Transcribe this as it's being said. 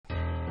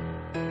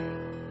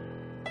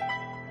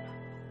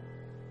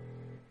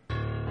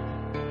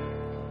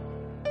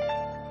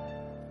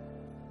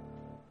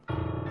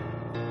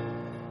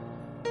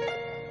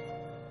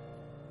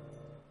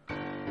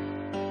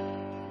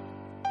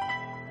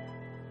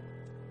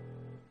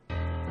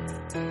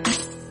Here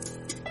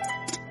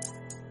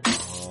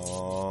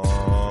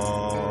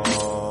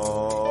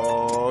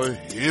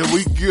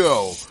we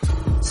go.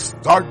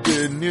 Start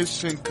the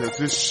ignition cause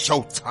it's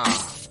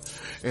showtime.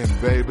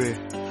 And baby,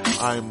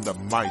 I am the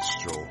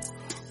maestro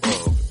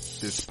of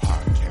this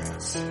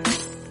podcast.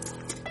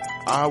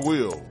 I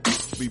will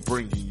be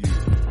bringing you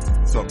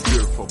some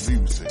beautiful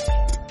music,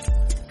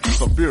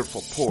 some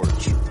beautiful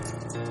poetry,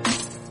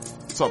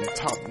 some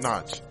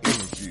top-notch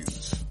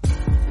interviews,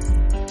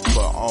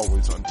 but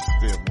always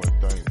understand one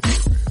thing,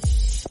 baby.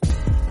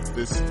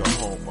 This is the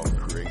home of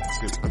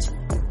creativity.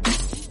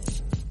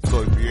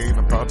 So if you ain't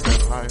about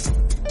that life,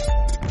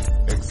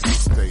 exit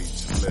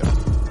stage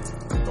left,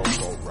 don't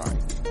go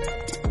right.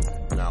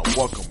 Now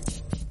welcome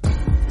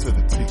to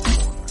the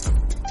T-Corner.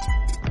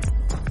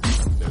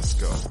 Let's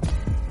go.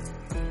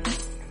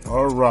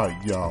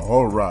 Alright y'all,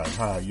 alright.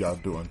 How y'all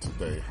doing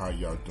today?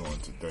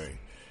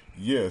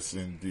 Yes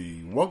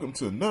indeed. Welcome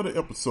to another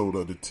episode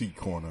of the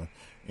T-Corner.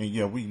 And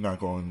yeah, we not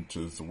going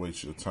to just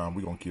waste your time.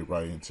 We're going to get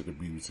right into the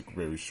music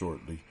very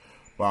shortly.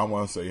 But I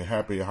want to say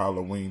happy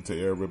Halloween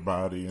to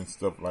everybody and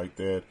stuff like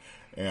that.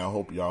 And I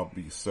hope y'all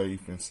be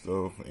safe and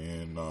stuff.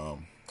 And,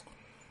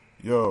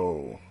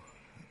 we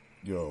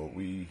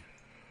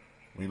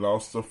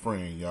lost a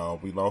friend, y'all.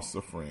 We lost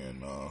a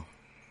friend.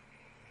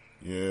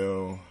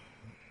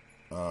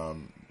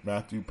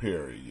 Matthew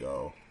Perry,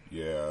 y'all.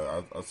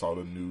 Yeah, I saw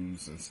the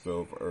news and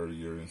stuff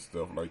earlier and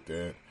stuff like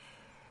that.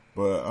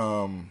 But,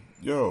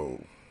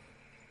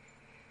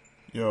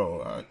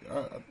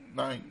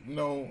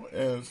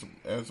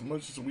 as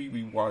much as we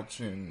be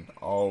watching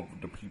all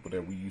the people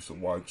that we used to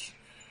watch,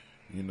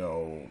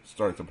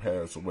 start to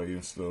pass away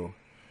and stuff,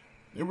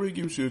 it really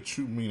gives you a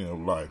true meaning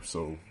of life.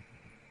 So,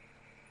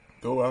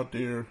 go out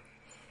there,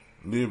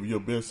 live your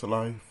best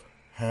life,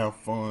 have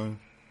fun,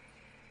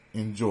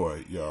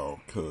 enjoy it, y'all,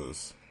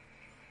 because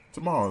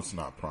tomorrow's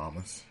not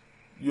promised.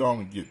 You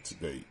only get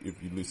today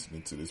if you're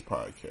listening to this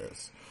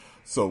podcast.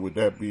 So, with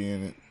that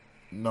being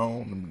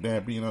known,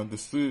 that being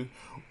understood,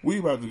 we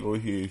about to go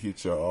ahead and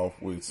hit y'all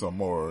off with some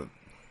more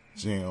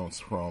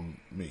jams from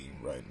me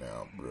right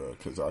now, bro.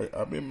 Because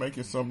I've been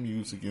making some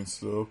music and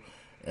stuff,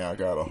 and I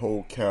got a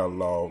whole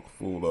catalog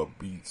full of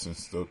beats and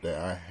stuff that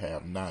I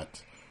have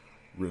not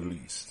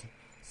released.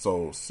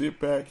 So sit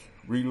back,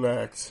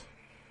 relax,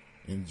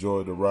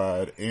 enjoy the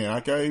ride, and I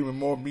got even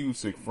more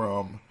music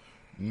from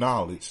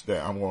Knowledge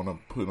that I'm going to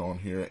put on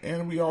here,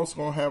 and we also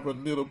going to have a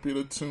little bit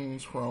of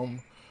tunes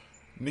from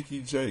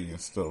Nikki J and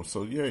stuff.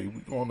 So yeah,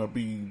 we're gonna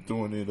be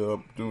doing it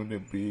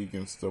big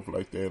and stuff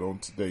like that on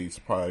today's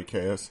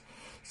podcast.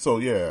 So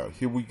yeah,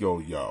 here we go,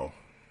 y'all.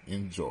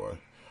 Enjoy.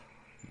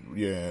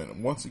 Yeah,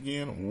 and once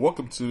again,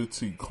 welcome to the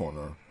T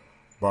Corner,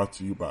 brought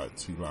to you by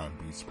T-Line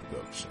Beats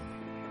Production.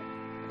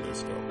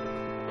 Let's go.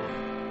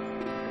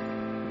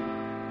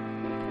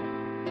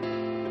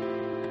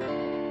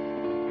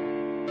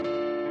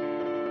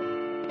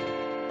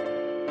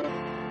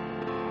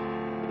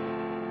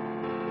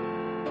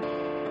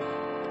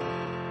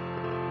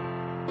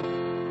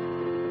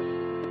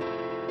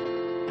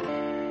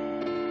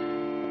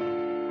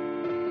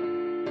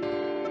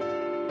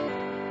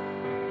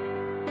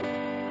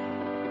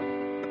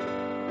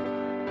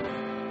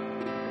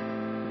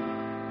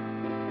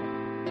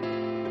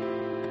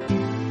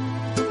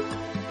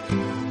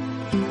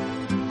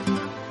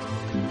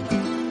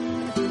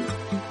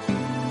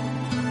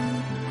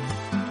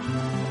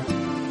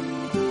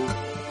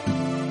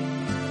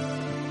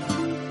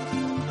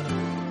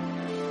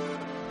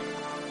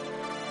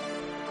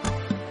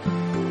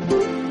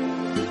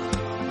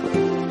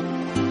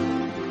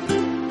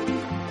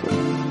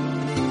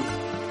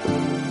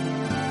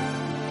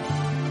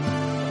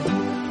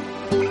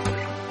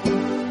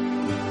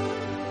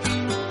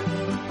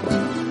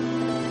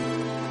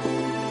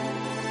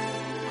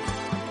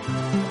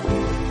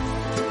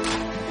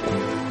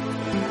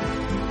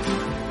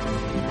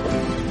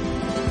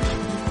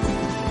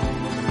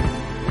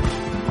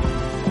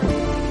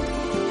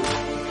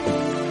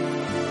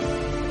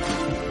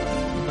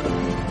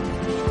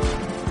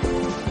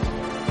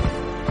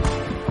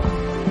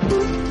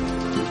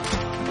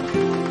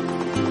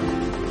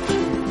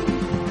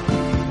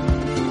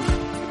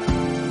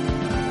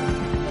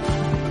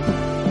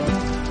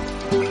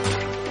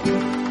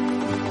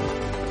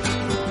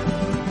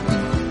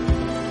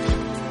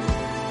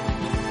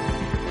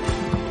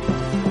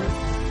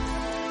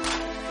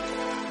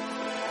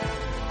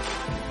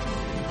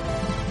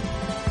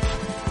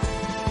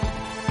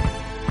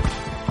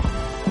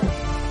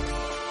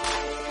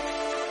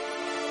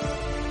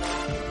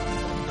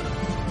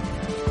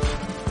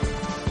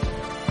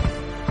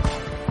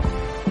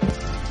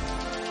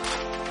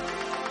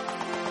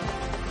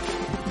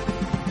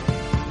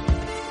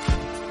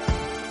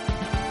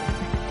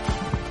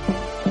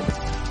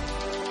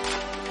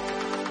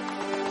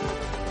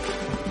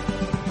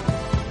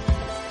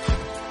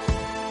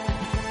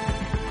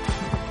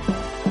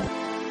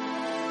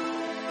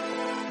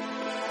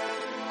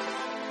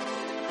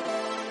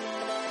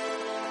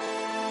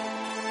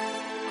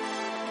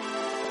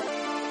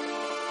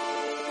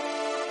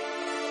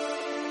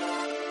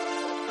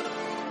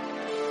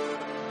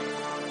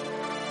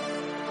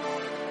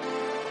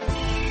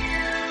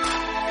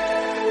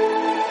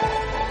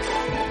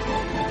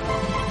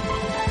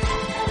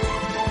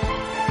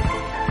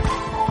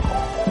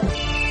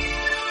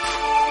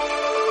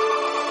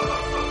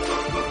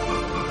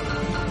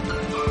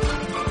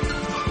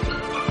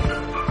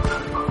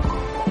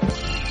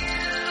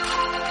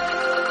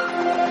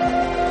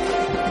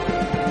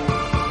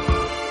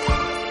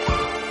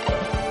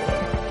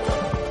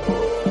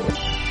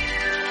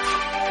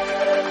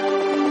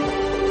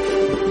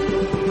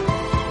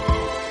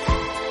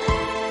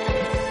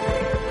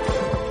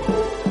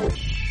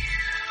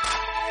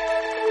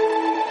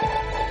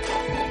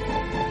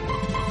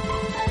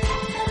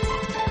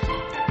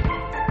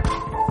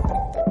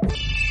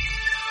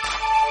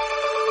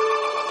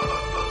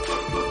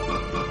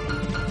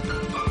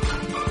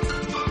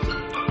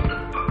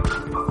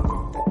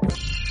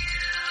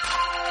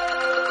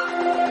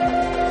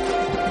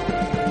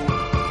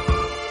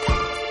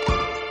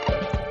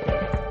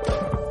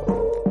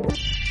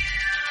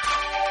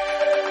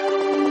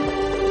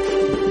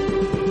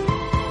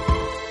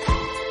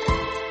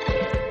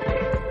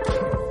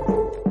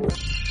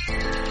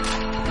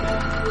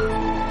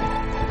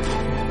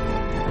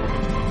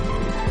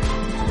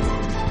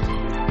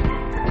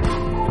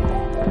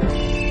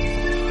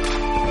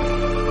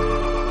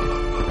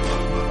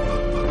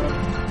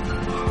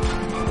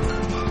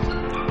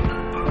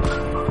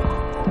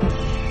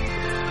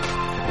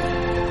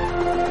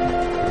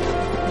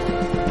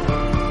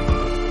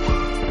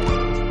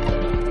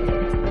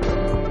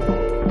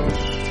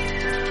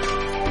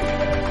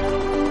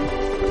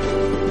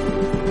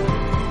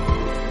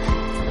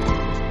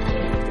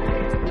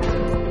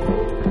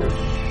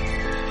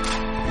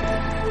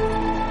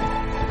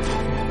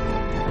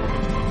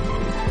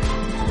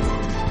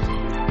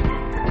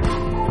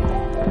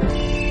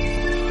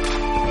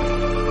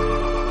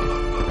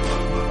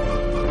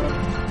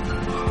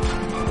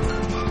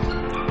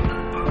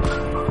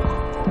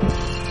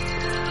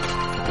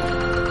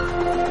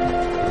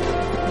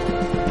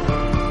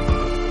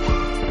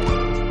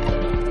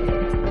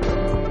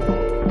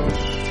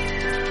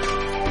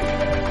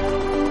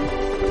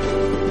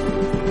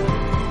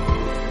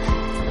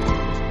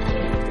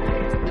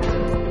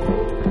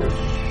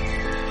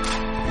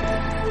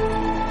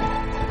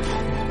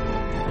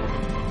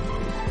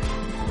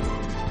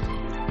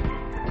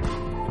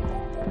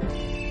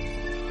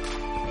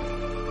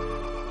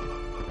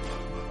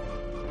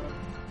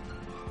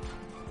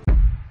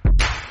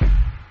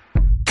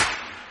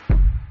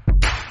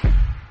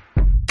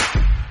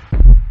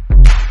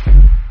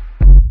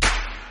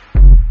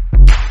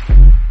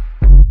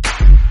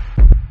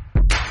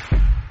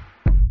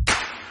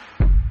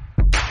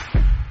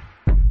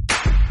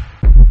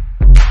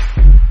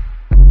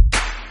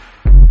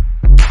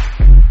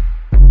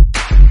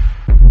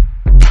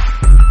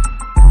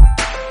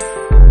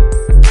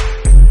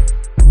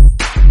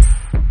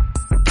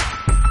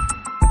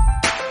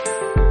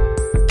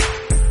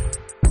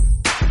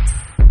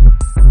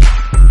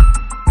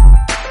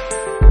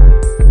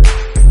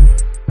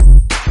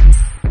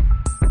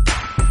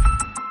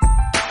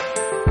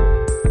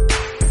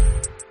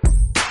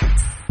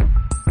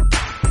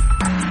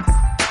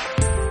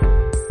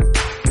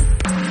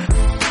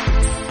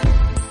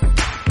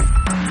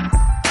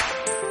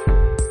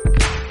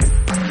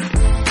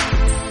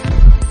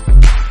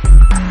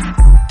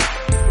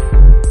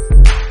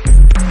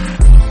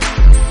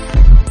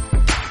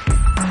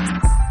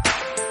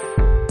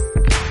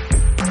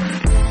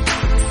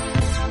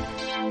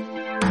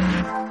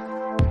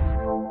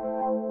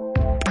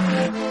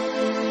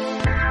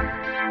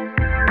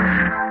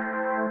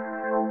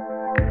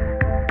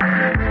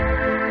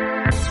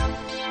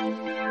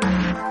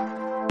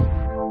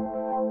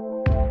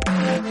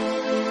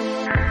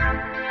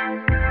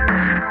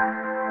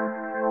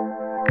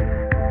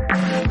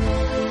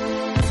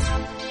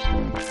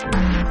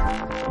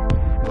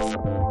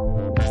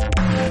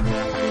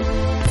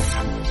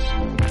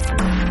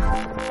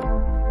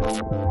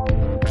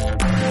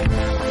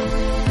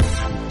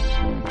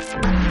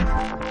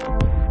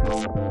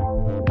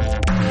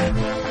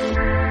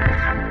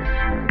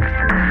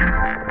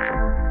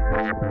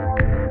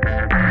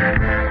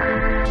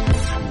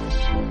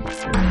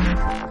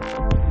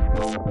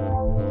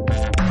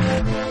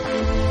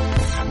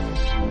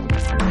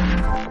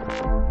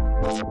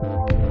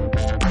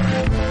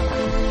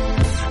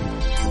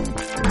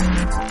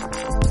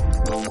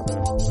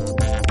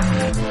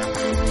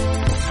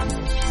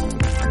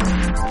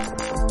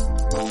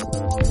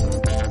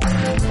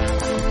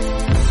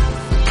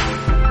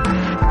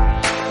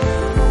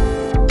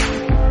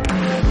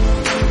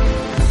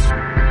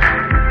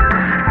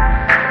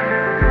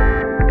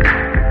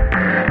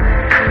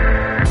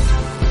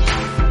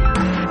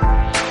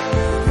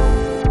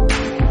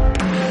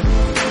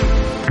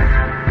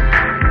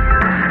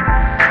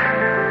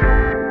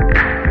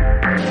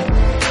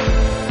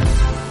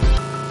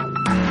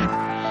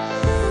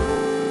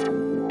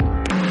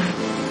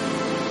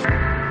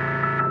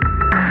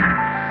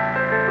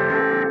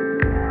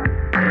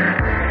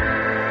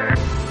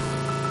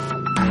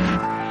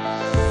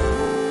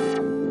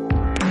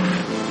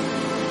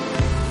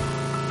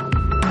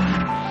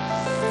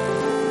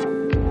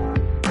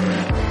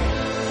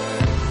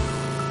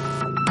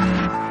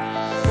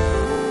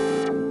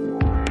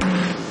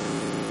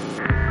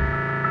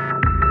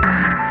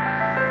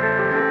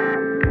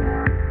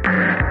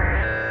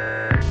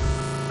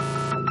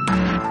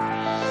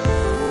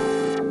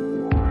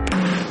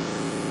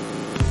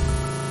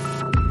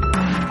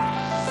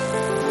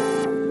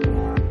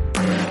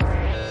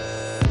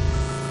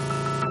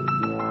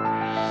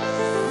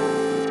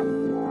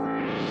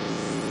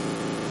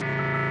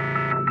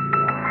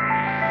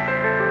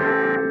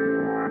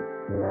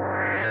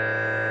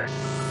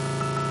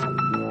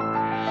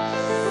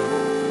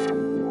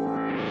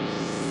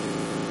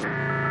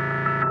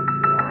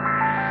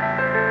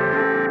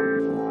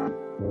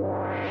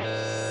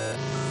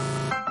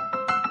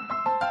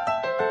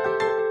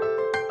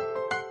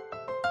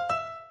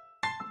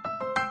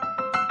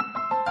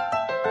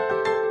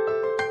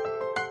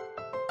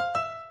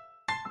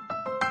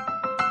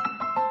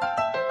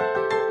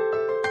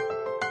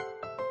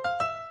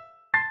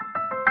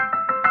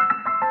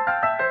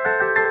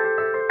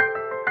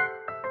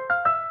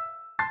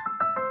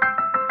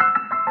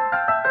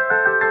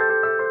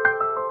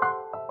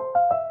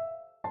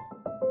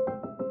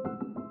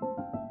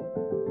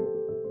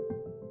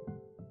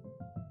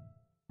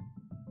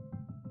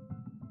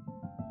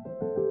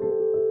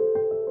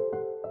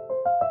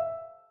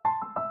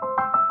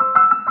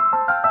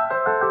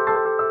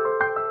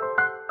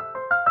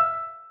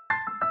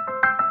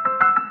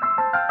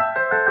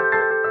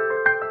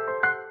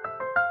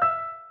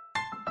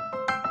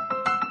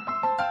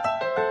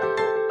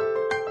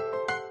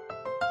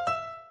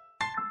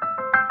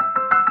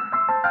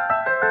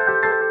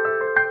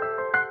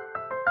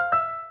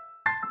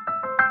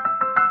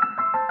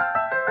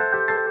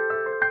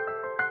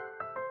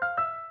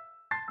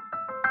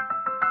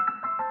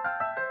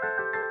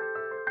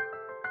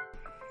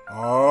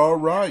 All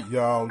right,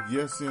 y'all.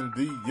 Yes,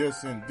 indeed.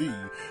 Yes, indeed.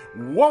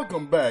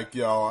 Welcome back,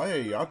 y'all.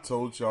 Hey, I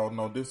told y'all,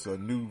 no, this is a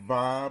new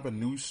vibe, a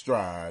new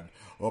stride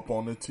up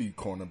on the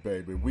T-Corner,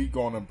 baby. We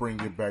gonna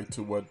bring it back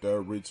to what the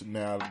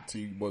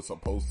originality was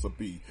supposed to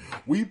be.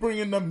 We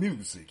bringing the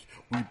music.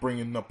 We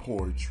bringing the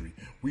poetry.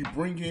 We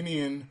bringing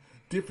in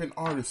different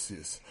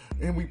artists.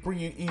 And we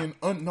bringing in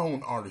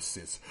unknown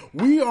artists.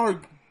 We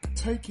are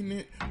taking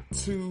it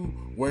to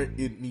where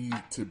it needs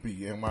to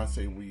be. And when I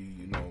say we,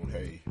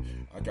 hey,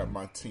 I got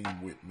my team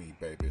with me,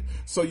 baby.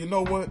 So you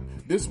know what?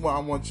 This is what I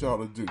want y'all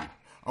to do.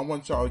 I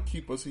want y'all to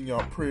keep us in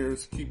y'all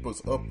prayers, keep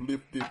us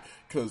uplifted,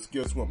 because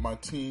guess what? My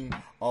team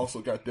also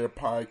got their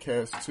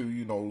podcast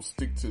too,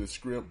 Stick to the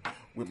Script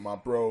with my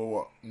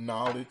bro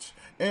Knowledge,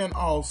 and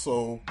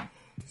also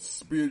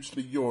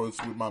Spiritually Yours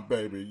with my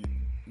baby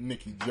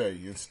Nikki J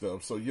and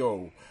stuff. So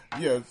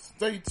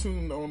stay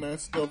tuned on that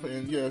stuff.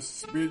 And yes,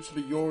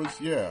 Spiritually Yours,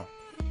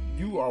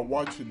 you are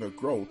watching the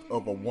growth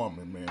of a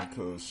woman, man,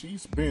 because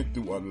she's been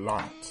through a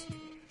lot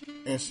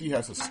and she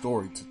has a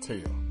story to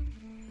tell.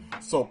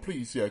 So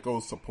please, go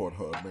support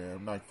her,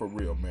 man. Like, for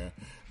real, man.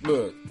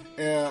 Look,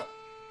 and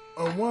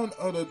one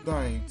other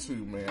thing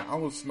too, man, I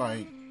was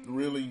like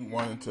really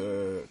wanting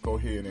to go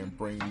ahead and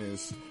bring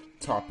this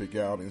topic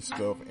out and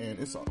stuff, and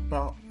it's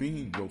about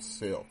being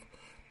yourself.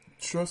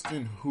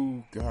 Trusting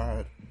who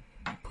God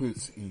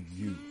puts in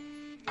you.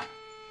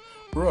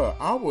 Bruh,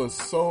 I was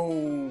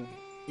so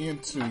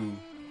into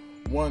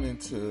wanting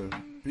to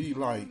be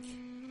like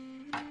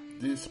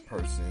this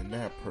person and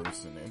that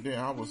person, and then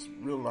I was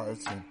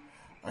realizing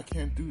I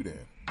can't do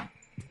that.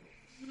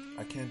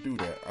 I can't do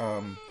that.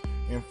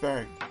 In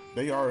fact,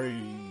 they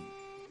already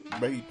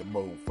made the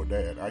mold for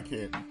that. I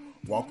can't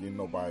walk in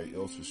nobody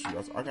else's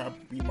shoes. I gotta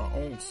be my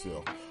own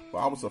self. But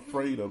I was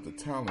afraid of the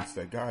talents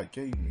that God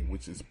gave me,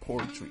 which is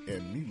poetry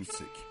and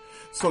music.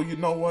 So you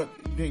know what?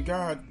 Then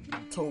God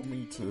told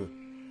me to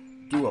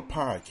do a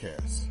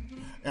podcast.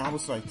 And I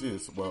was like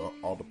this, well,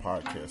 all the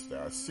podcasts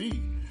that I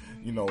see,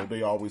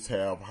 they always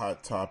have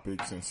hot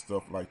topics and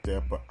stuff like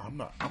that, but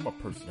I'm a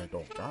person that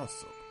don't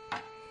gossip.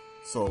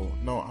 So,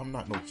 no, I'm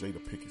not no Jada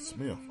Pinkett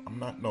Smith. I'm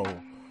not no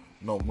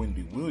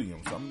Wendy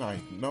Williams.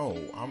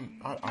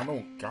 I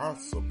don't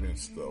gossip and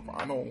stuff.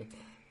 I don't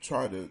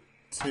try to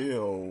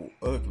tell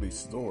ugly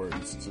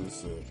stories to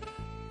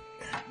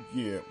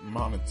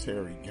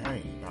monetary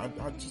gain.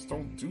 I just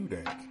don't do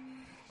that.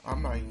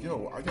 I'm like,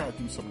 yo, I gotta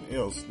do something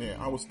else. Then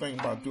I was thinking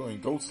about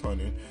doing ghost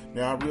hunting.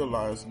 Now I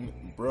realized,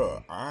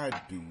 bruh, I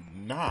do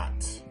not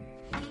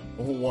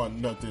want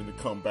nothing to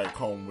come back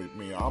home with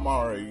me. I'm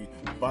already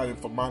fighting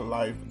for my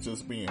life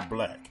just being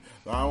black.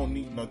 I don't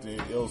need nothing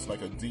else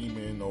like a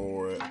demon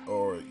or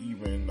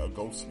even a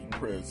ghostly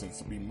presence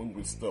to be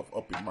moving stuff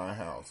up in my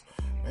house.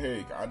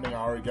 Hey, I think I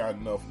already got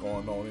enough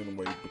going on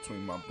anyway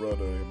between my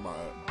brother and my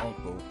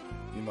uncle,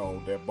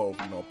 that both,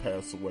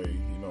 passed away,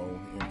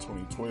 in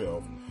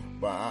 2012.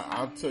 But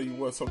I'll tell you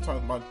what,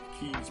 sometimes my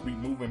kids be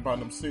moving by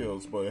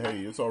themselves, but hey,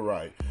 it's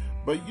alright.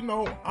 But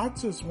I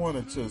just want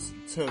to just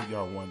tell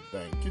y'all one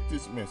thing. Get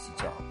this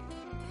message out.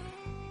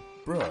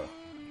 Bruh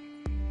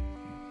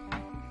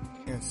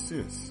and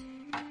sis,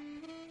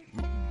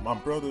 my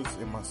brothers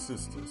and my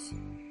sisters,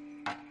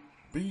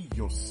 be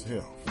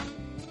yourself.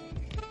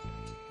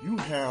 You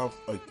have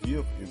a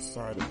gift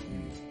inside of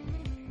you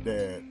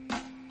that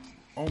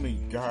only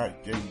God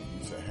gave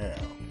you to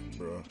have,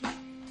 bruh.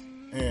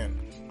 And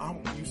I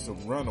used to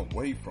run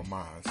away from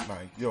mine.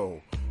 Like, yo,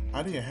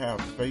 I didn't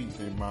have faith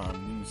in my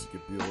music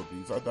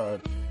abilities. I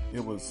thought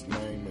it was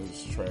lame, it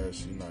was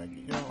trashy. Like,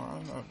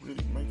 I'm not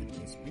really making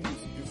this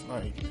music. It's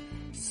like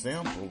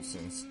samples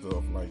and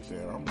stuff like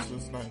that. I'm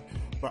just like,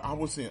 but I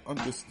wasn't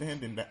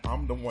understanding that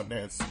I'm the one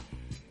that's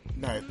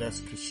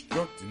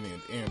constructing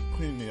it and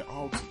putting it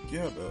all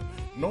together.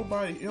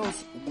 Nobody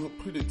else will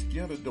put it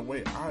together the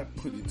way I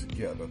put it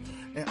together.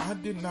 And I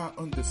did not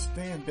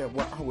understand that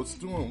what I was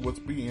doing was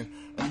being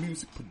a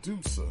music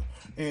producer.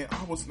 And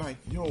I was like,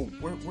 yo,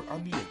 where I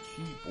need a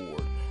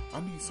keyboard. I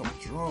need some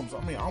drums.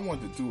 I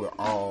wanted to do it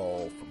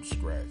all from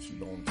scratch, you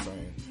know what I'm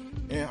saying?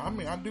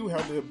 And I do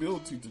have the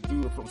ability to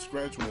do it from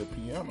scratch with a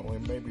piano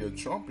and maybe a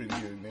trumpet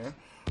here and there.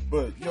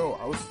 But yo,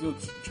 I was still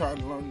trying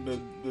to learn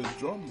the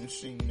drum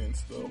machine and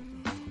stuff.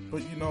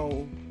 But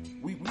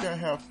we gotta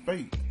have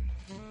faith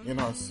in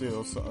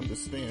ourselves to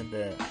understand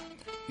that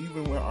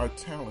even with our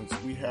talents,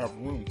 we have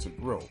room to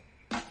grow.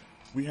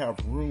 We have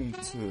room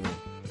to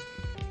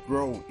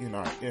grow in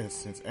our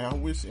essence. And I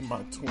wish in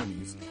my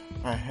 20s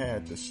I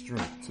had the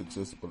strength to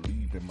just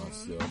believe in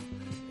myself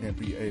and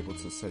be able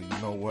to say,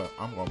 you know what,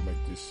 I'm gonna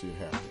make this shit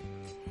happen.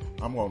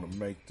 I'm going to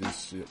make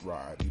this shit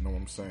ride, you know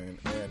what I'm saying?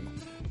 And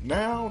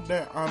now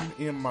that I'm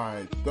in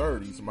my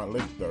 30s, my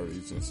late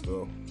 30s and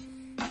stuff,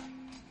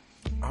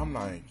 I'm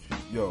like,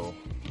 yo,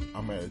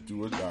 I'm at a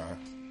do or die.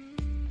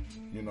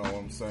 You know what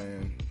I'm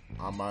saying?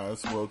 I might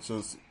as well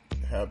just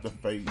have the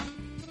faith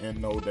and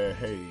know that,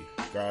 hey,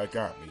 God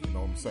got me, you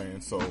know what I'm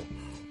saying? So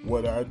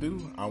what I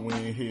do, I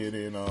went ahead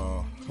and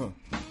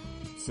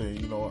say,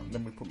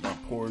 let me put my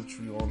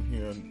poetry on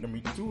here and let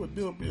me do a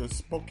little bit of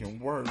spoken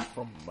word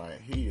from my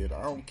head.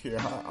 I don't care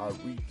how I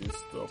read this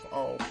stuff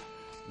off.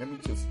 Let me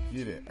just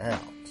get it out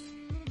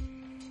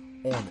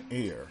on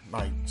air,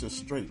 like just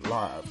straight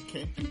live.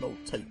 Can't do no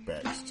take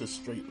backs, just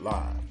straight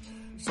live.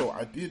 So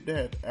I did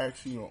that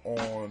actually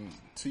on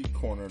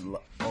T-Corner,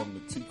 on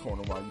the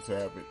T-Corner while I used to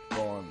have it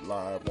going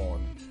live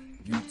on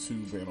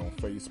YouTube and on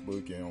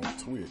Facebook and on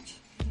Twitch.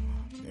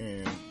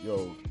 And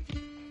yo,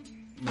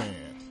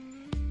 man,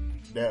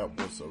 that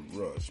was a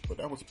rush, but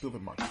that was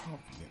building my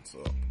confidence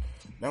up.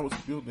 That was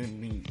building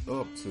me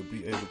up to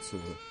be able to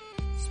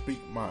speak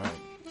my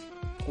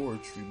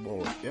poetry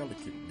more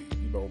eloquently,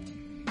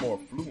 more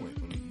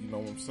fluently, you know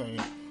what I'm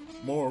saying?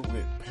 More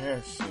with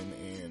passion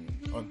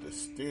and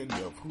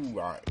understanding of who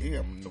I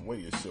am and the way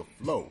it should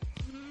flow.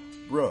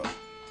 Bruh.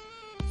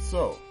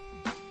 So,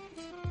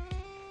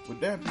 with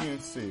that being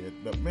said,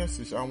 the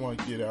message I want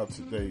to get out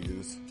today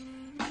is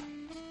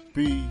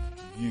be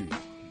you.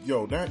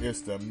 Yo, that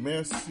is the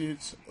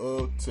message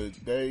of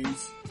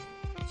today's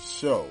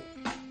show.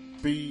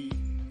 Be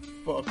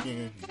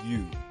fucking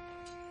you.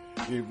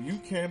 If you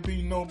can't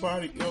be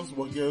nobody else,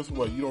 well, guess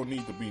what? You don't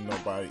need to be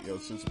nobody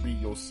else. Just be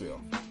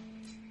yourself.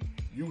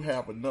 You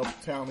have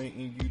enough talent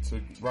in you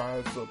to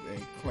rise up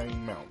and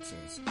claim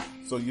mountains.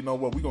 So you know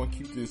what? We're going to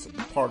keep this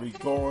party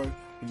going.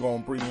 We're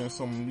going to bring in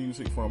some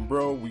music from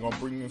bro. We're going to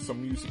bring in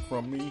some music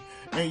from me.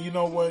 And you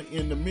know what?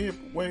 In the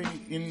midway,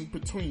 in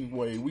between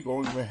way, we're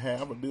going to even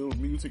have a little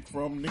music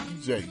from Nikki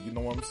J. You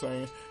know what I'm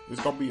saying?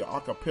 It's going to be a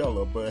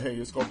cappella, but hey,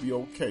 it's going to be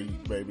okay,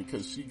 baby,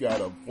 because she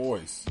got a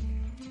voice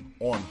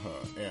on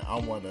her. And I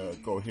want to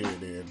go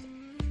ahead and,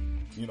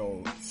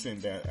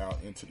 send that out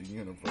into the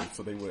universe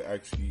so they would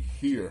actually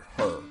hear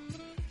her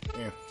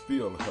and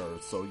feel her.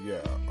 So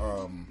yeah,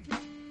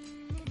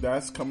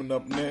 that's coming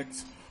up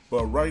next.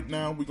 But right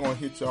now, we're going to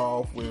hit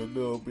y'all off with a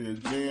little bit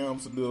of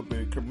jams, a little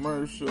bit of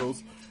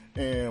commercials,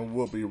 and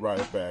we'll be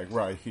right back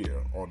right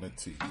here on the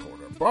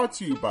T-Corner. Brought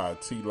to you by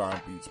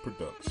T-Line Beats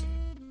Production.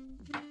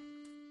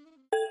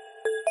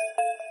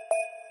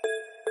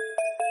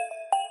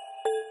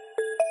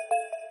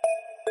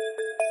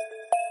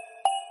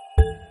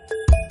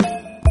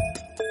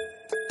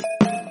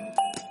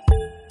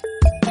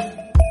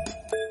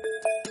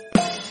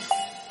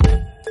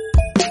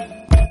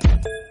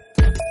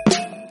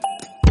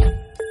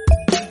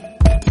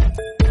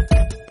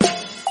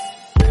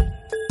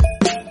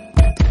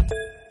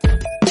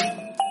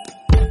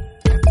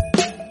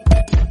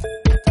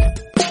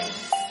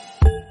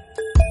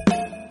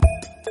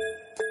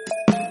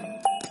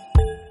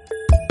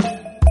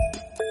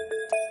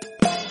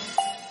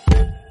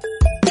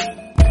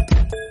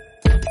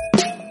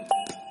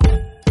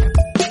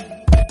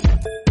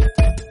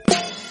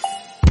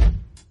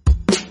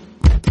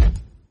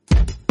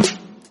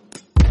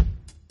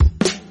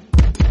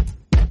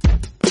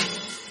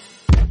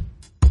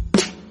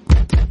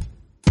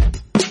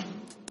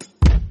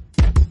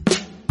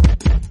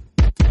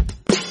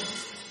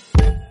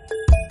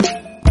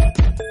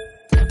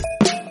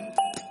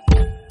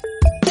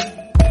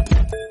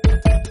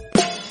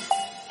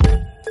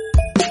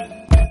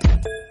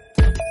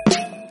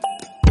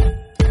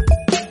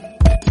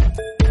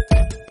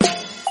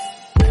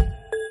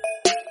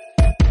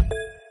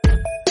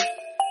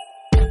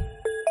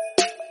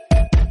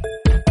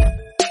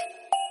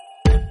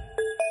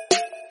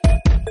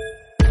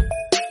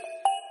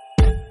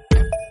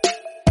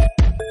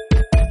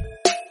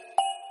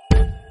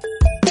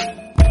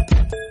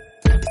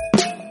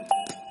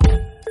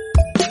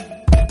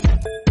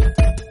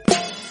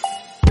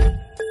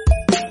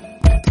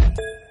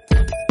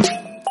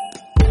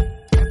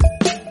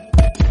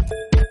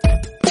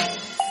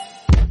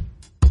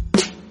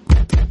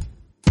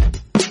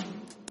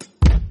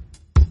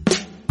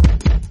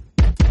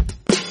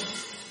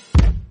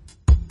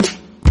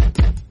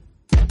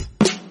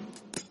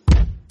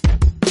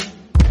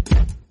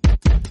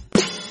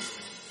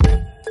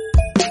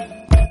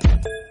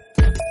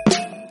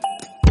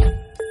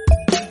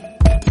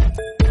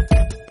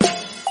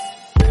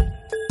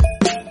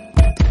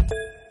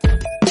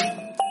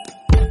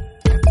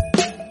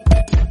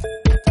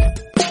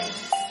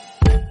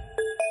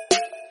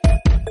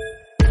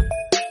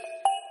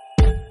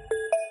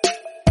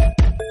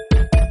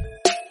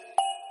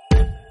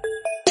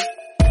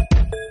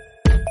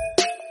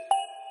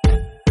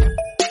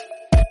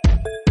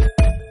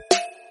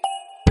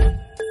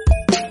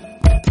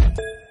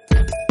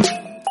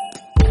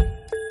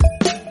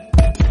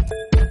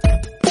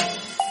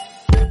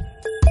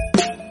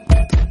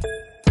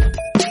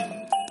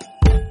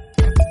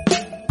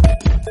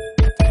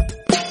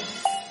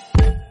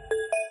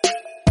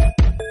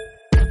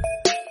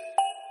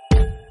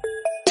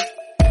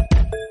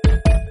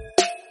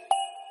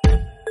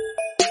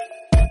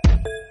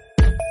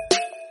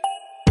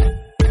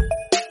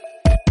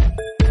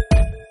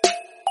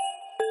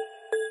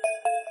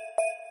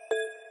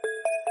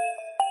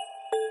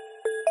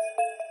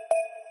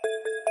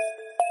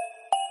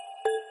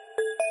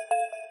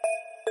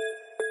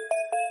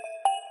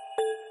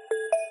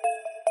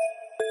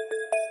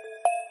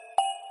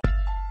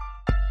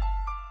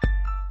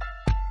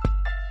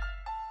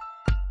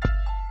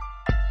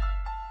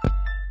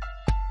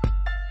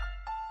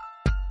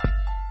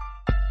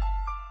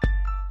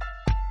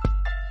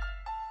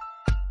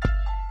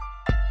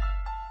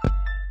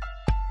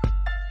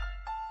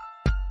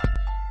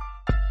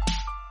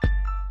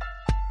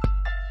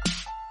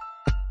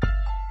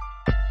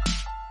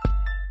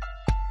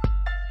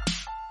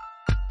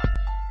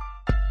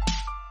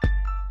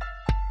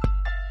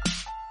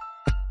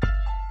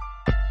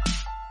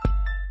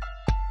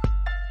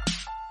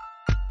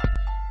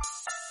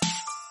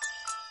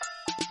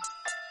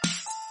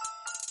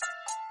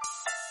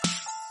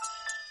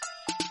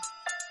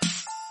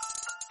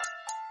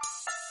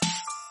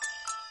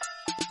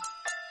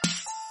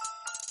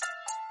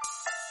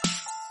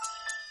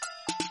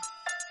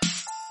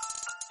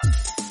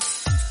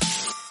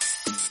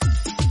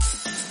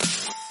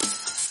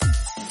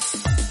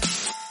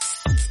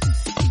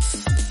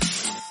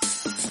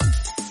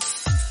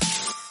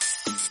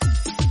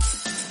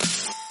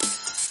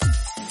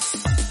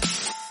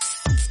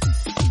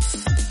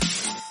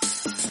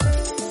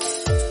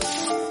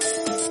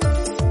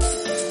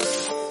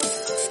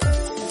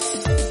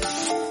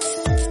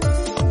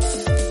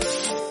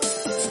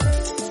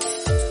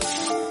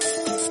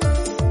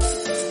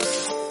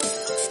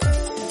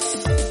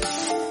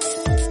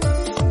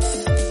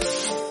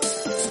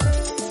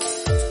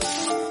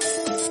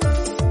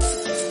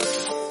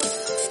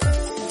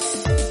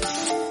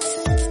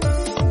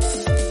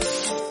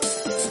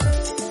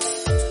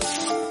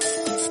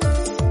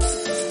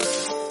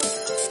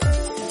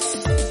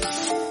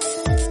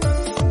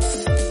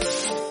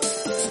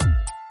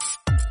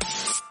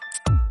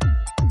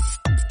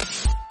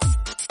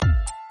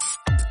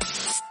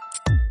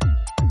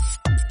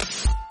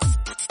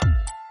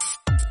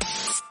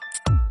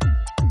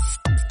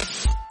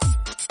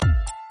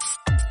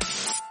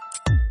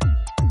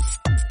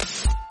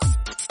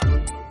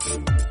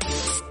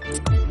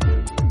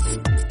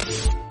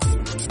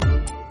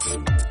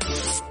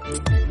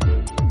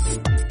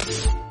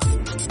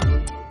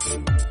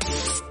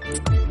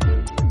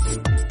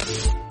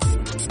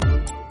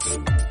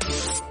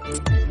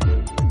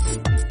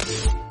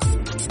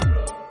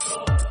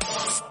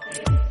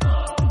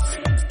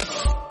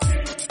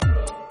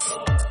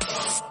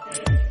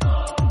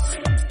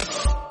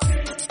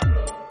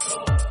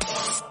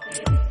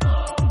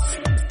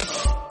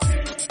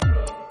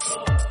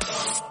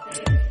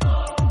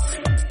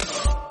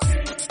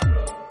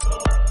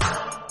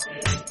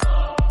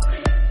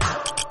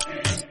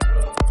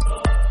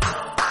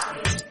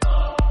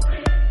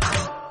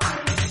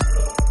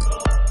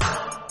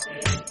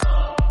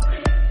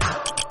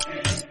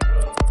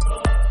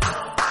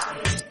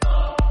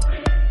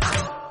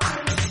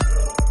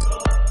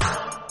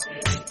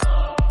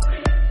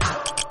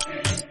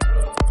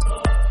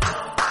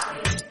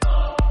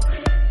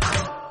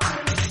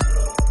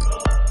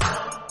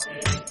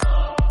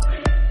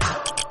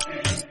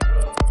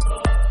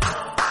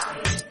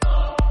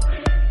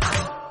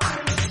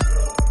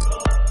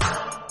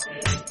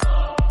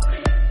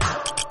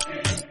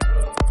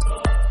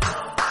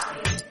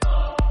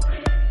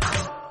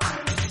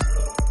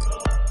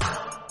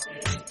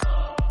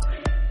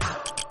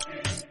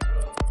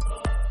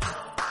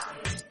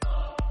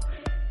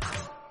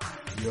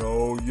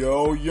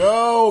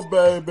 go,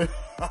 baby.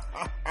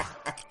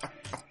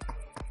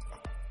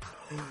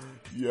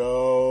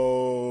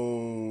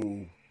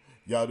 Yo.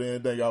 Y'all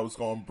didn't think I was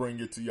going to bring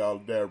it to y'all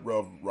that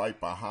rough, right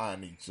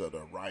behind each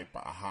other.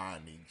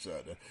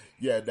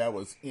 Yeah, that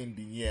was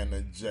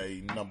Indiana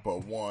J,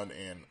 #1.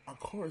 And, of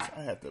course,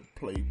 I had to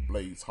play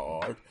Blaze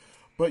Hard.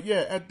 But,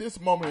 yeah, at this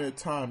moment in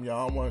time,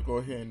 y'all, I want to go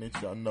ahead and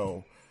let y'all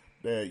know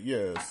that,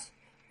 yes,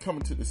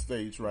 coming to the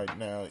stage right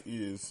now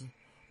is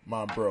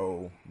my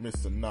bro,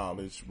 Mr.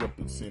 Knowledge,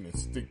 representing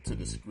Stick to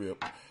the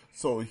Script.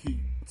 So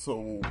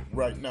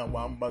right now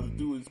what I'm about to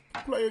do is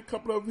play a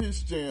couple of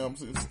his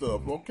jams and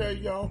stuff, okay,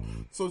 y'all?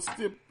 So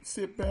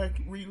sit back,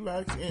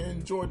 relax, and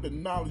enjoy the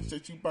knowledge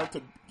that you about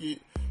to get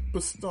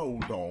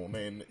bestowed on.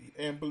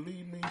 And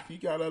believe me, he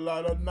got a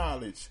lot of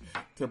knowledge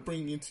to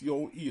bring into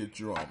your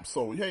eardrum.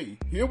 So hey,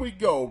 here we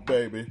go,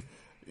 baby.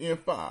 In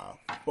 5,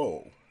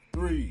 4,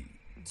 3,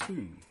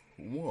 2,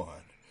 1.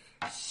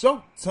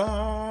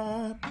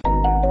 Showtime!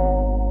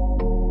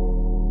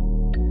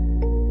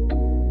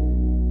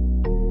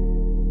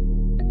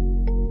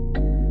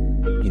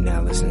 You're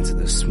now listening to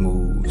the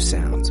smooth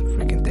sounds of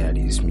freaking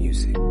Daddy's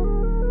music.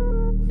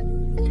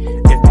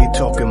 If they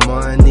talking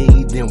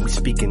money, then we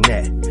speaking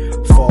that.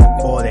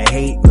 Fuck all the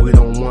hate, we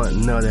don't want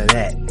none of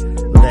that.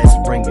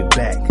 Let's bring it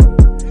back.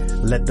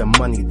 Let the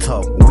money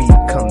talk, we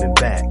coming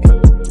back.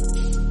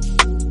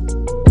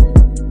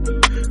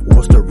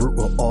 What's the root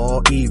of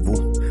all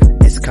evil?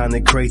 It's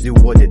kinda crazy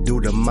what it do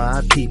to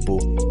my people.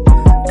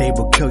 They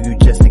will kill you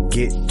just to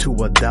get to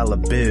a dollar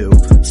bill.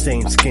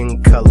 Same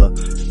skin color,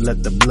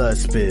 let the blood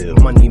spill.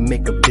 Money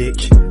make a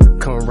bitch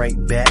come right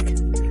back.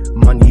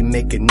 Money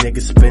make a nigga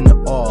spend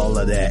all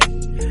of that.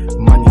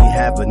 Money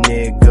have a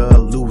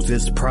nigga lose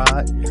his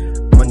pride.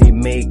 Money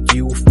make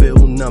you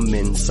feel numb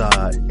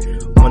inside.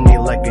 Money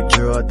like a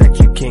drug that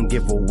you can't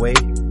give away.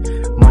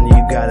 Money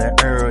you gotta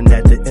earn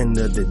at the end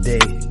of the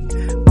day.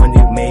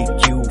 Money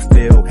make you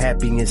feel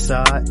happy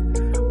inside.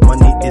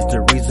 Money is the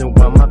reason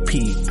why my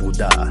people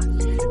die.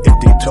 If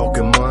they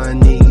talking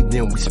money,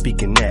 then we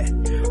speaking that.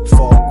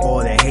 Fuck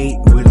all the hate,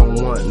 we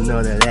don't want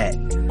none of that.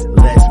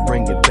 Let's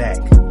bring it back.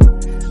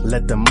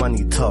 Let the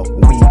money talk,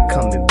 we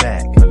coming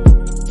back.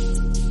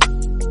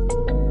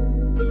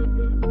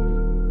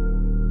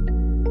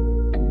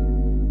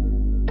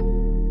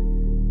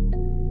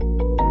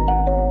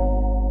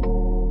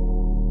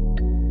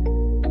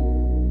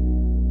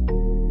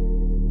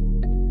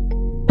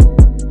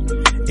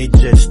 It's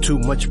just too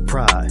much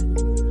pride.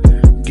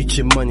 Get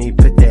your money,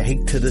 put that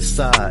hate to the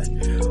side.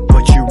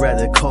 But you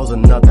rather cause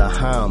another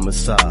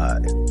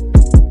homicide.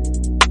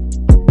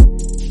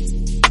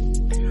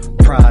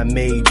 Pride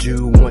made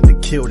you want to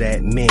kill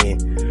that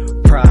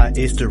man. Pride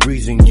is the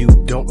reason you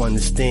don't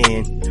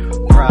understand.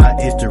 Pride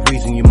is the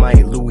reason you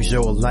might lose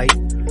your life.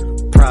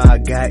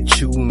 Pride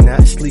got you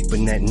not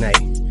sleeping at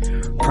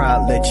night.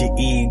 Pride let your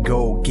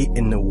ego get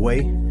in the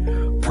way.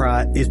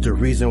 Pride is the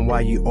reason why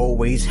you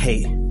always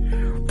hate.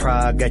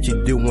 Pride got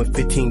you doing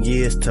 15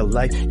 years to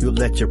life. You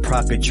let your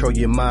pride control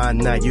your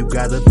mind, now you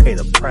gotta pay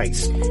the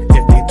price.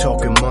 If they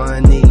talking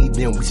money,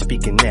 then we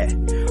speaking that.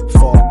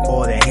 Fuck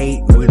all the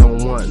hate, we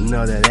don't want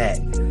none of that.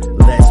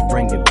 Let's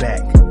bring it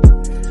back.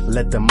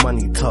 Let the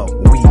money talk,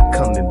 we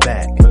coming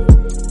back.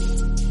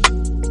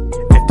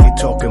 If they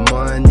talking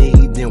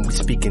money, then we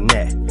speaking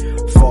that.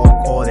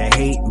 Fuck all the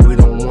hate, we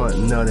don't want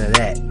none of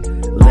that.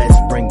 Let's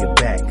bring it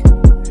back.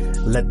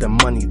 Let the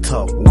money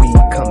talk, we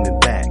coming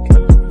back.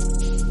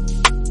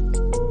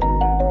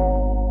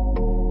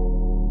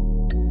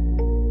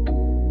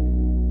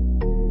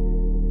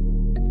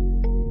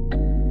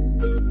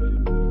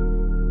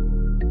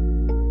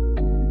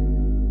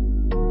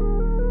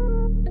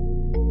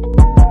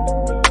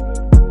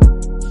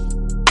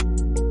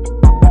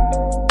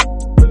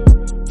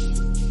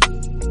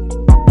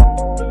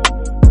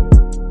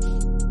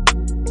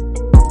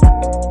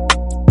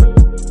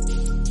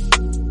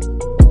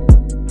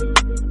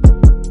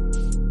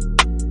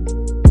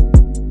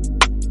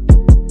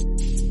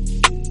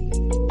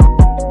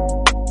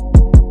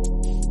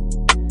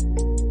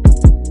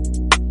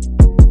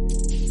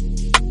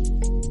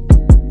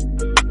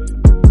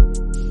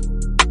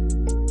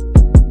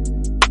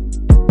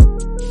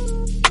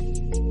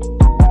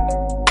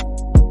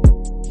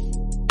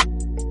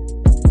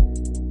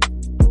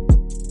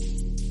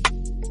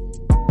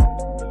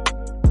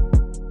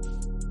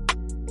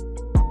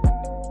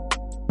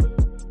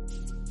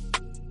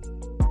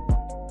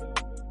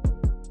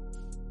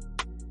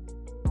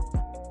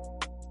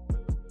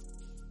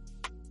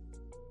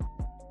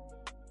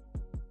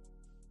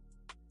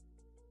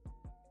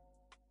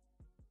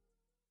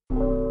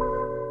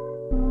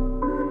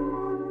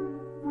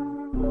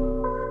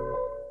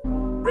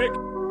 Rick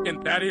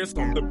and Thaddeus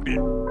on the beat.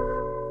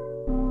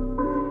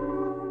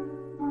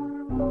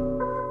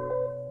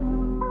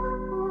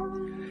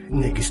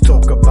 Niggas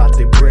talk about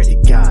the bready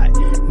guy.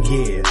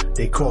 Yeah,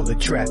 they call it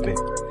trapping.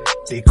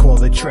 They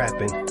call it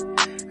trapping.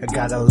 I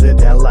gotta live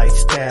that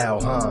lifestyle,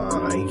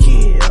 huh?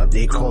 Yeah,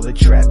 they call it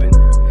trapping.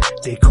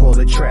 They call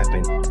it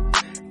trapping.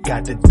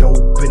 Got the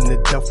dope in the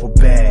duffel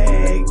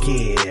bag.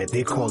 Yeah,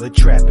 they call it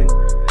trapping.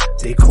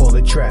 they call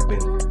it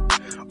trapping.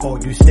 Oh,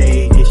 you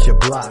say it's your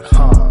block,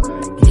 huh?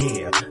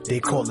 Yeah, they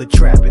call it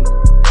trapping.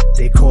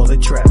 They call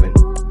it trapping.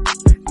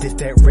 This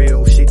that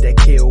real shit, that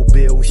Kill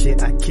Bill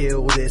shit, I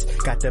kill this.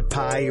 Got the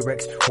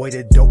Pyrex, way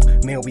the dope,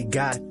 man, we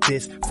got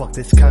this. Fuck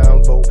this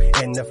convo,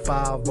 and the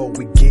 5-0,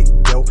 we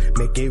get dope.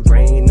 Make it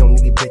rain on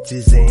these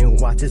bitches and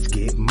watch us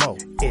get mo.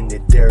 In the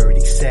dirty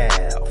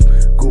south,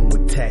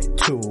 Guma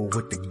tattoo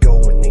with the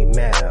go in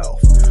their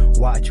mouth.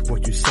 Watch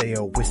what you say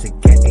or it's a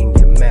get in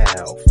your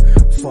mouth.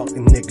 Fuck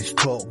niggas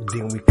talk,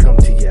 then we come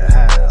to your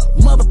house.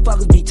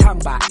 Motherfuckers be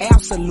talking about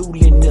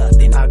absolutely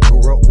nothing. I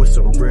grew up with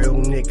some real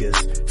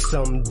niggas,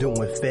 some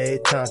doing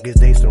fed time cause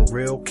they some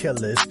real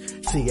killers.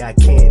 See, I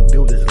can't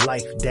do this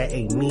life, that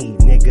ain't me,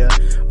 nigga.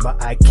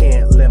 But I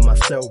can't let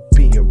myself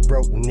be a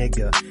broke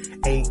nigga.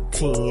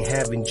 18,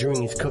 having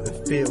dreams,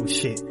 couldn't feel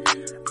shit.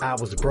 I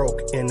was broke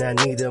and I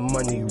needed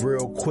money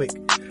real quick.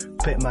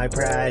 Put my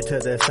pride to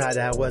the side,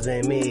 that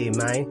wasn't me,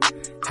 man.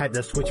 Had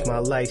to switch my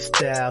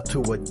lifestyle to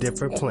a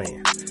different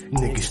plan.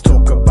 Niggas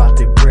talk about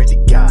the bread they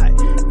got.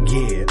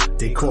 Yeah,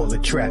 they call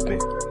it trapping.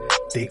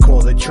 They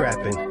call it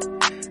trapping.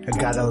 I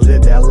gotta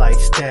live that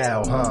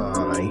lifestyle,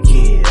 huh?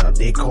 Yeah,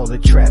 they call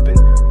it trapping.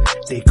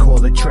 They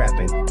call it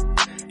trapping.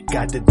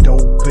 Got the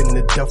dope in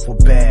the duffel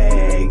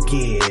bag.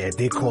 Yeah,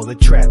 they call it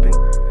trapping.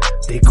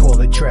 They call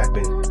it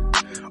trapping.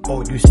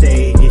 Oh, you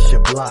say it's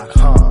your block,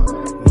 huh?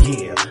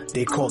 Yeah,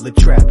 they call it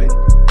trapping.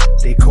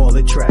 They call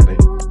it trapping.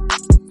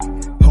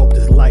 Hope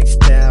this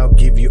lifestyle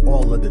give you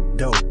all of the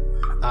dope.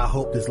 I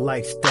hope this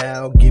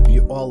lifestyle give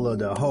you all of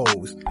the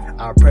hoes.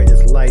 I pray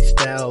this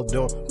lifestyle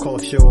don't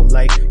cost your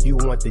life. You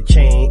want the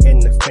chain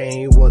and the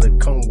fame, well it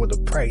come with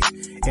a price.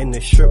 In the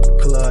strip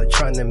club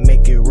trying to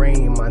make it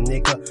rain, my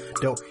nigga.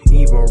 Don't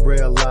even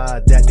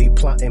realize that they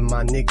plotting,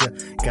 my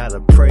nigga.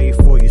 Gotta pray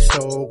for your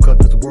soul cause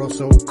this world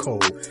so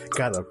cold.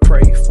 Gotta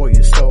pray for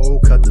your soul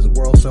cause this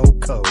world so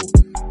cold.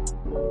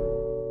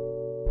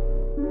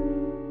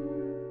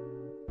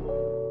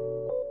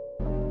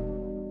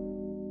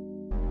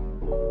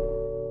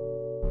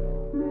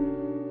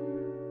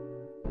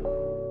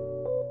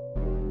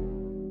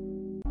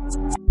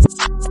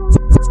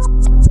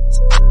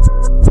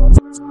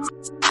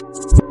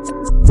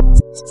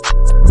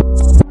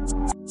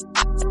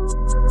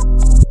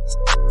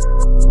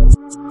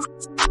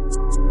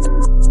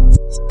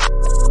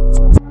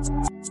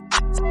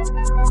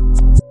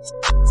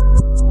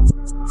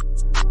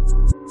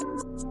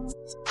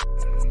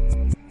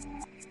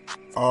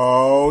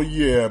 Oh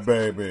yeah,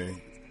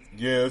 baby.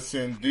 Yes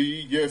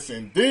indeed, yes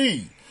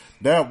indeed.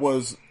 That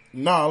was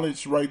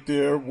Knowledge right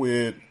there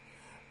with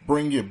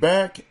Bring It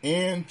Back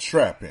and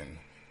Trapping.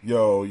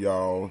 Yo,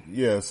 y'all,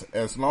 yes,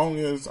 as long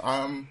as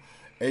I'm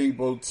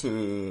able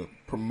to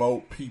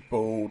promote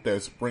people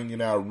that's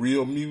bringing out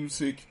real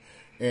music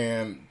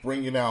and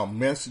bringing out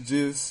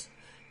messages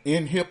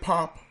in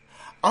hip-hop,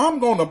 I'm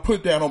going to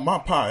put that on my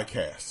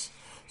podcast.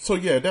 So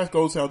yeah, that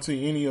goes out to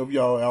any of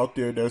y'all out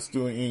there that's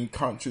doing any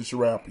conscious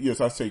rap. Yes,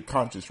 I say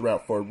conscious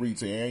rap for a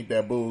reason. It ain't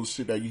that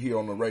bullshit that you hear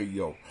on the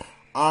radio.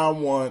 I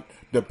want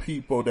the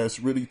people that's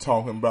really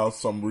talking about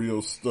some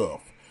real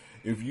stuff.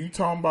 If you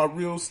talking about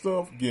real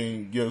stuff,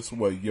 then guess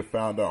what? You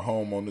found a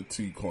home on the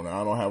T-Corner.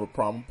 I don't have a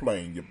problem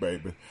playing you,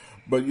 baby.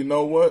 But you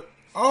know what?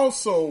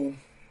 Also,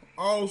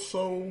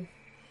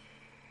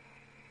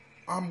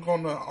 I'm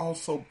gonna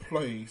also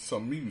play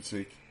some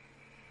music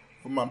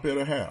for my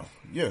better half.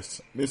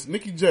 Yes, Miss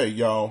Nikki J,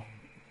 y'all.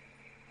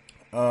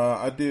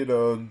 I did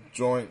a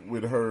joint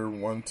with her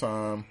one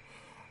time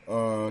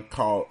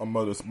called A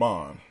Mother's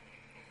Bond.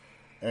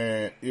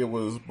 And it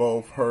was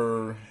both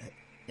her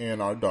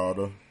and our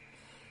daughter.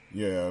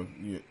 Yeah.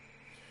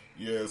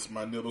 Yes,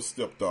 my little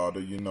stepdaughter,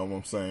 you know what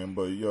I'm saying?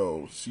 But,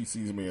 yo, she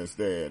sees me as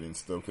dad and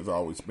stuff because I've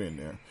always been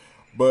there.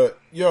 But,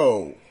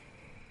 yo,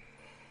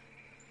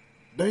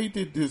 they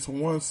did this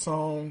one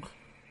song,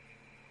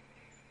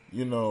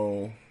 you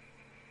know,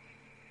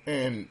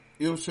 and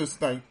it was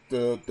just like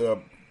the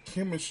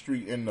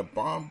chemistry and the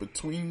bond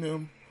between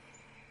them.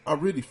 I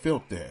really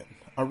felt that.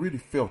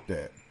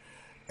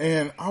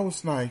 And I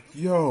was like,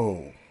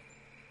 yo,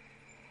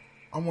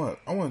 I want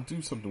to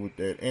do something with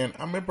that. And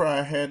I remember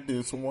I had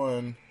this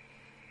one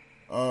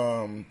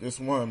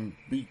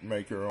beat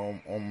maker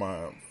on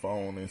my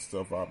phone and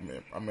stuff. I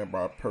remember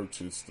I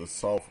purchased the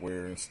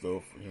software and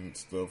stuff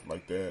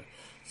like that.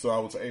 So I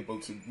was able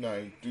to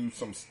like do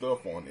some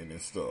stuff on it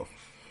and stuff.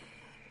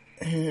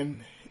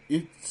 And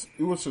it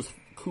was just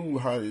cool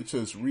how it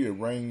just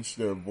rearranged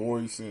their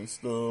voice and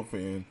stuff.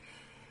 And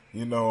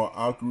you know,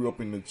 I grew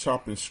up in the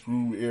chop and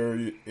screw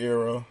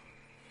era.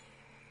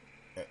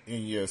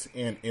 And yes,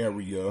 an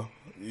area,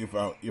 if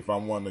I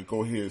want to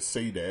go ahead and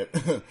say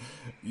that.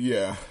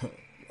 Yeah,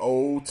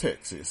 old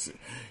Texas.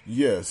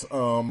 Yes,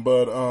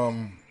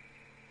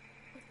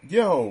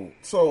 yo,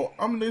 so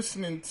I'm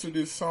listening to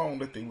this song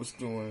that they was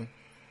doing,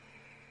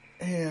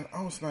 and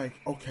I was like,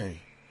 okay,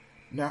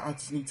 now I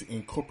just need to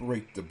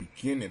incorporate the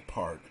beginning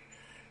part,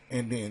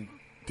 and then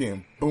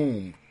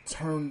boom,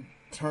 turn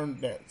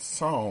that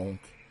song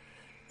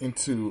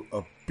into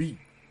a beat.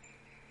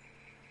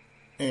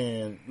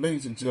 And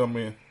ladies and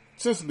gentlemen,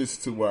 just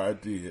listen to what I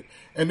did.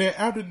 And then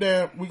after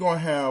that, we're going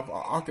to have an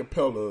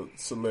acapella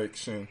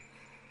selection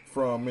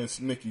from Miss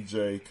Nikki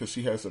J, because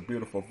she has a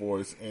beautiful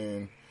voice.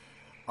 And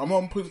I'm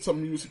going to put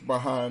some music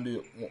behind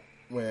it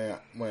when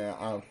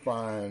I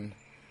find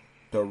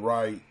the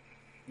right,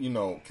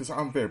 because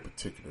I'm very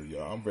particular,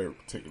 y'all. I'm very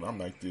particular. I'm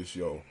like this,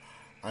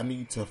 I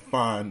need to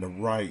find the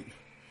right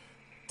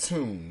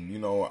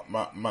tune.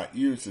 My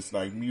ears is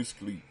like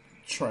musically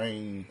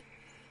trained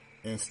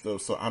and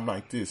stuff. So I'm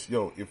like this,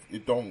 if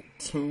it don't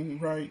tune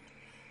right,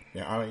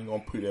 then I ain't gonna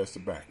put it as the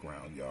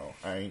background, y'all.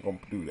 I ain't gonna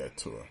do that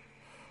to her.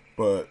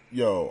 But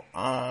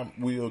I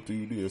will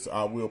do this.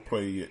 I will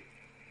play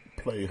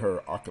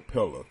her a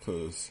cappella,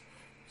 because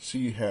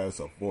she has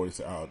a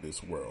voice out of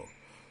this world.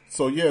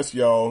 So yes,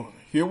 y'all,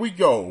 here we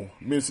go.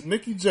 Miss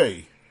Nikki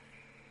J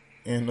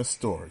and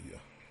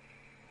Astoria,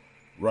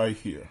 right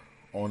here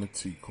on the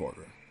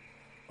T-Quarter.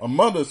 A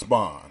Mother's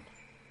Bond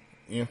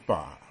in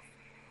 5,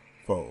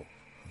 4,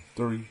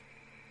 3,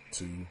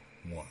 2,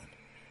 1.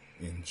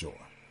 Enjoy.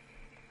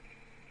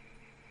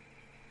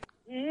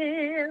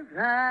 If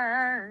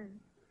I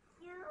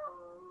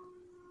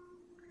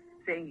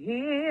say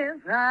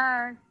if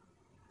I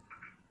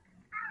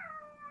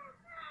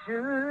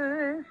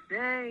should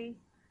say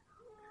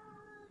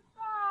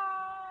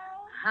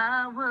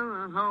I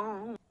will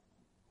home.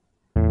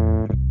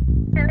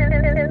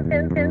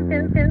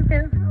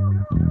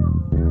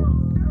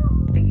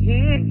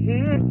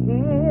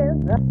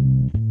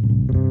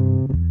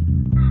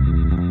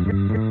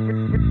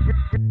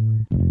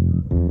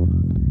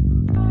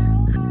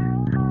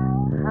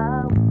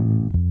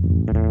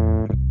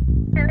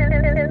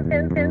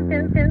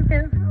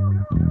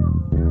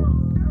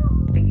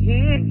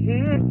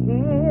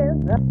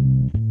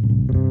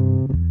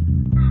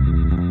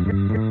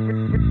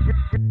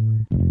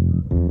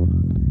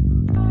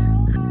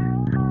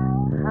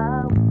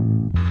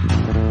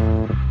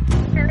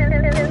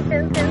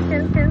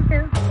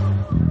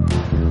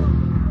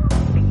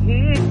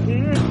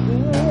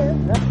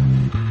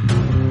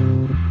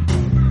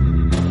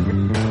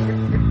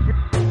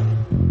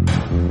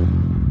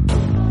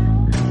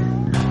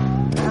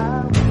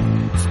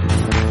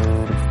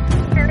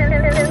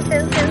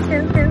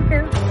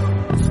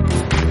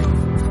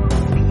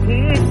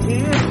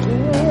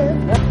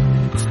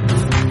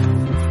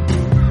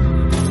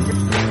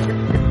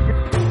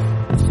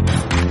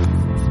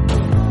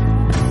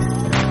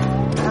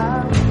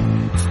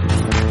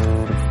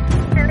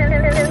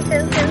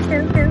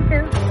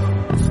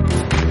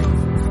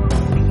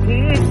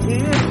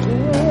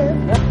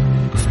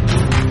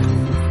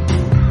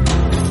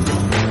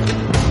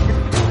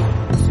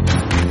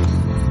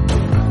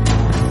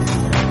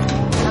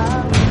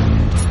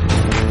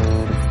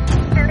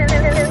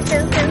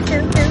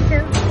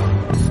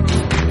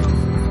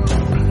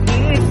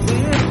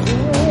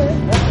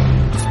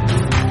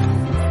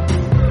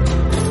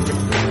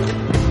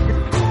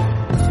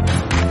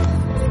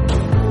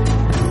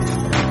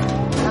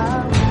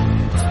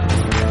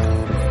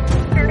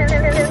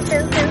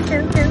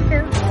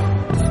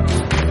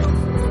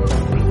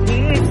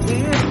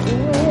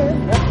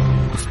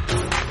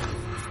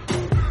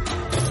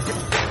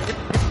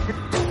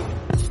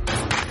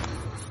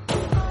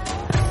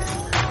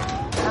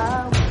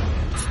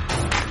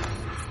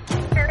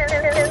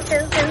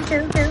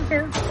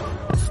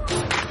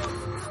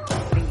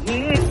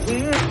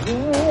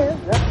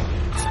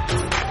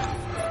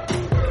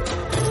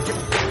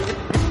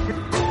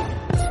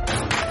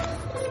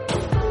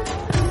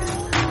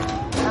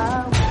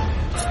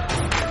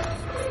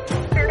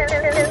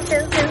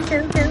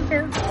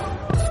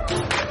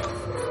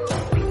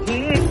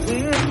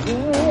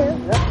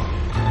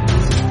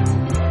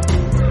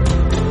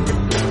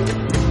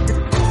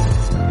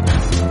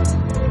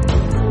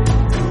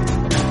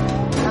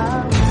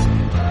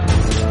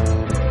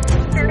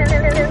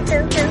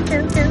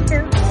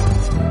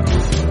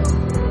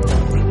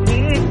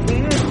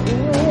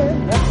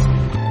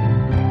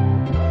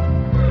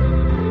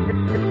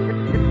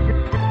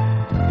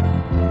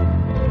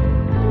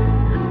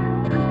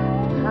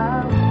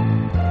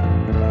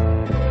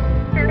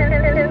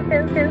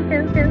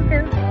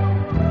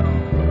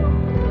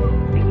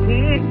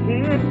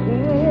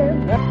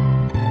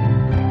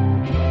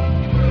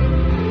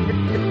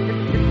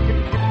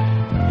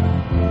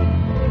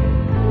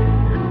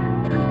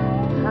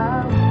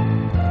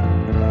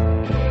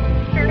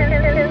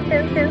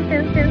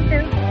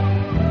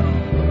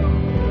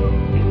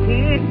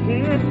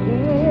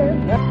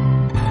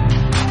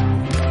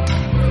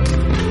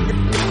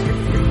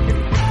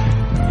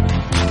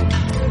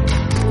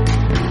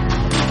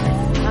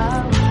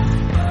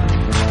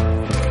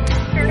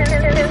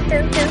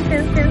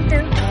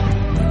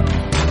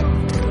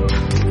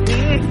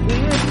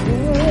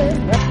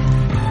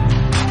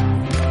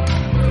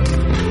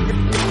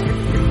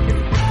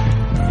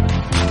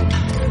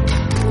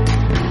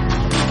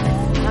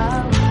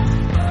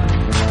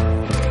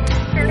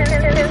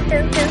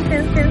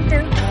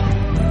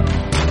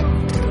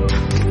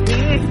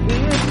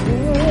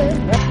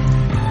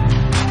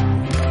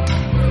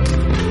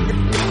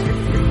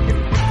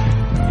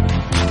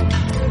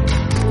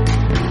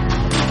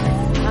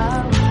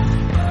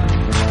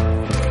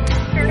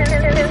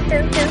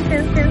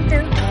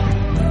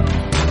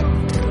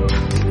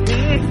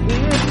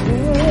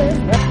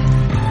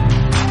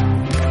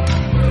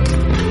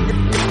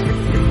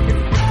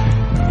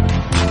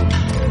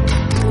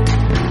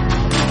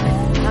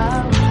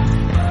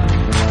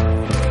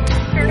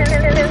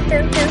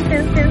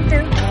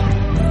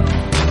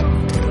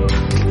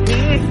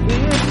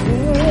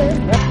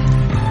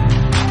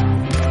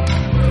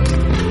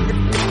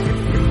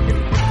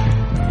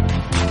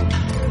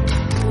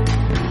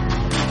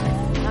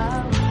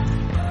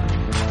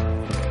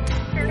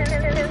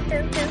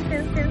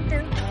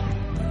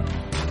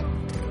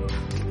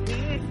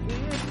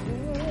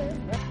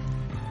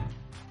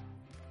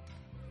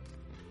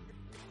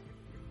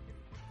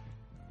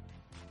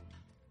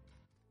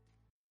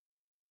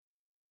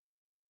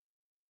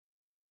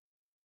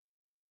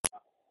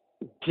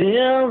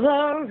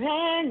 Silver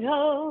and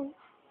gold,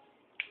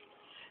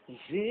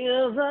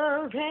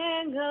 silver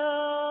and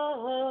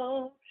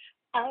gold.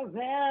 I'd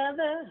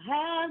rather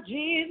have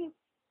Jesus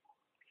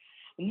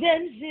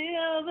than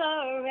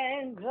silver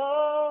and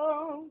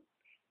gold.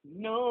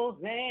 No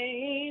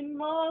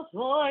fame or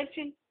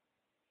fortune,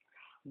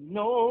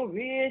 no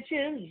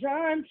riches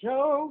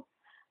untold.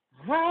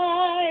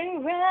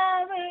 I'd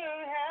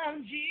rather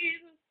have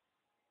Jesus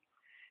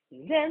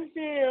than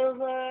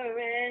silver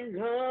and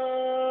gold.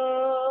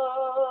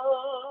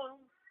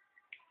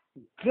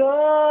 Gold,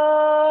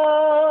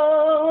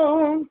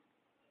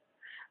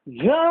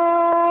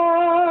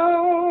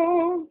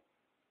 gold,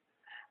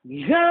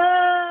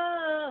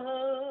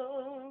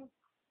 gold,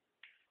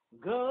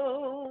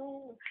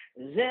 gold.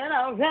 Then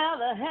I'd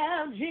rather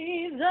have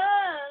Jesus.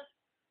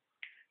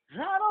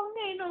 I don't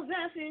need no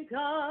fancy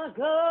car,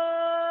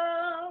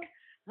 gold.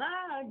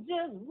 I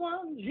just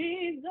want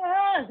Jesus.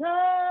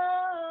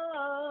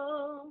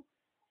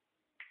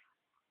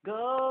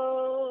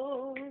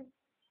 Gold,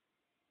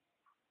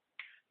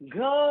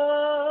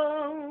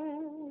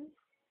 gold,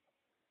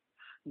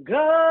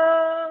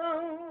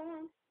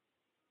 gold,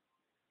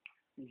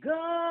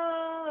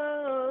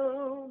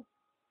 gold.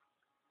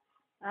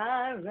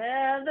 I'd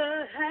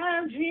rather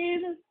have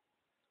Jesus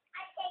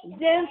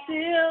than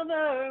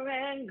silver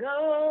and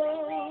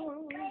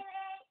gold.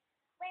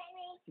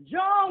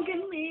 Don't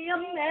give me a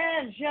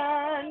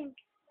mansion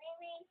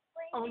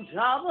on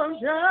top of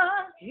the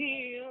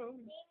hill.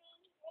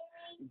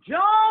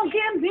 Don't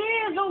give me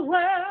the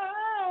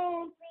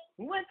world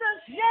with a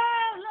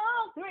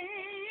shallow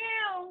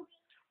thrill,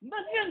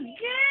 but just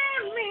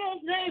give me a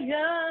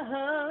savior.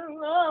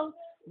 Oh,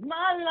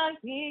 my life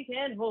he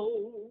can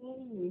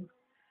hold.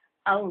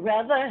 I'd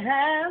rather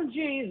have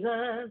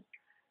Jesus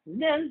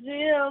than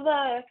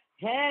silver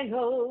and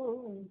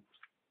gold.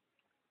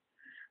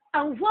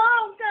 I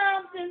woke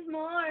up this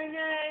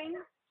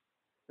morning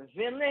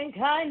feeling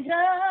kind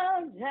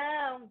of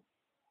down.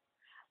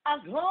 I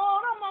called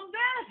on my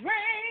best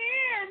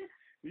friend,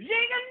 she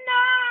could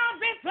not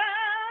be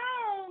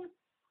found.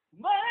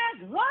 But I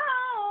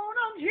called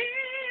on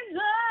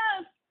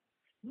Jesus,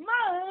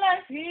 my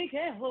life he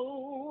can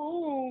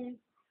hold.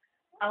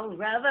 I'd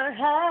rather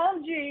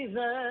have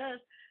Jesus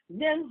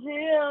than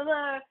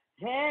silver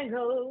and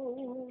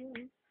gold.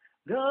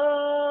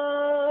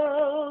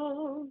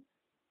 Gold,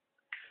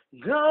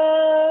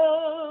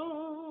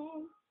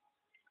 gold,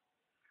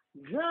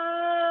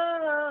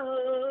 gold,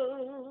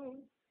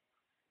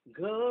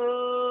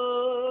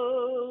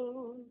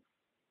 gold,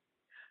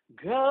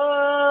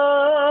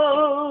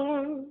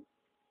 gold,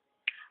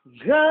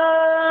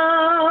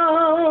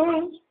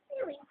 gold,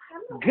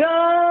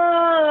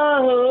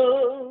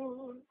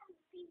 gold,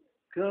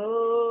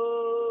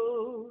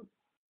 gold.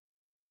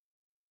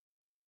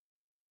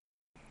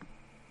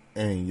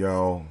 And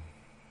y'all,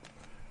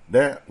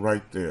 that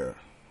right there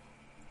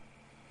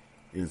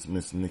is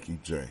Miss Nikki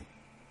J.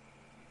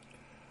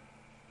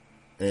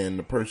 And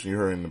the person you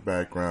heard in the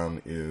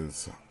background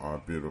is our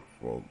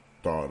beautiful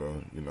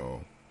daughter,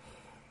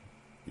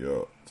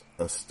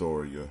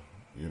 Astoria.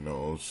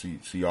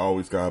 She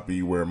always gotta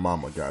be where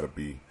mama gotta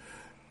be.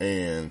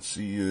 And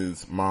she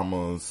is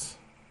mama's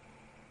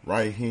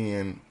right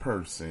hand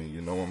person,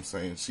 you know what I'm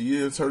saying? She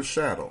is her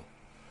shadow.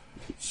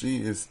 She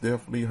is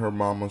definitely her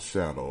mama's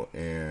shadow.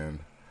 And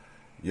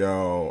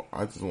y'all,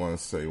 I just want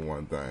to say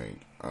one thing.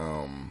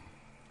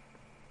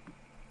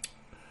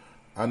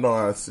 I know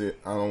I said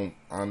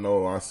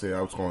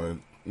I was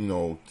going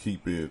to,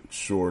 keep it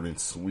short and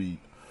sweet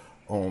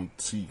on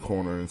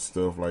T-Corner and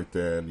stuff like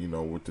that,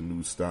 with the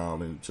new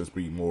style, and just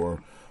be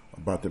more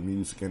about the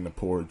music and the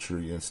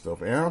poetry and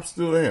stuff. And I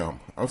still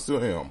am. I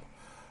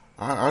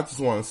just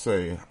want to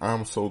say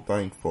I'm so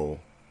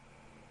thankful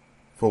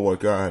for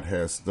what God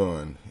has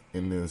done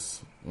in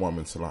this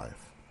woman's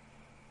life.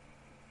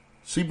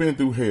 She been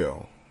through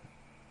hell.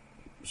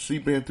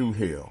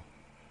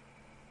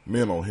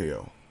 Mental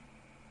hell.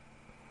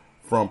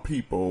 From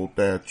people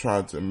that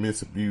tried to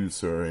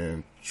misabuse her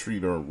and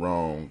treat her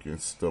wrong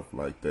and stuff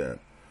like that.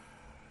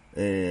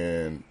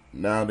 And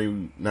now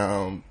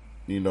when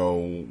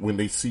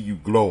they see you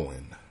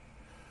glowing,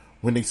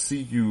 when they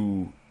see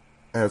you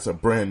as a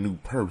brand new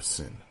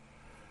person,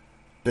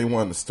 they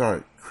want to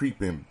start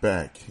creeping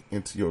back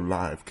into your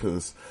life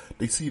because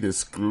they see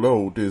this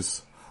glow,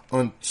 this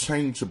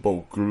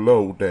unchangeable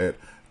glow that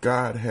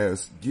God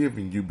has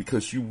given you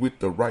because you with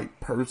the right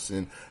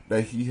person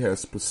that he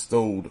has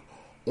bestowed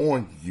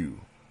on you.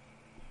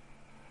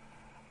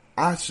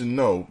 I should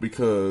know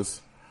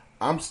because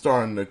I'm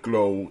starting to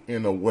glow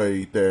in a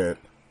way that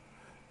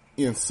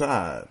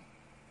inside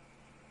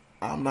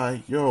I'm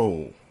like,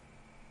 yo.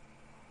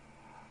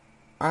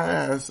 I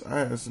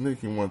asked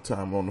Nikki one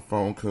time on the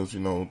phone because,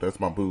 that's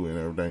my boo and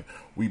everything.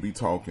 We be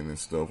talking and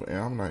stuff. And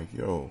I'm like,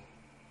 yo.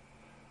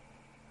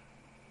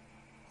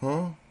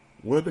 Huh?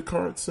 What did the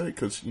card say?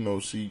 Because,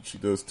 she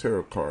does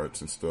tarot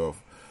cards and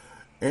stuff.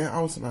 And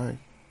I was like,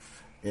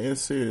 and it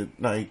said,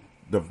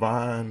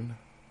 divine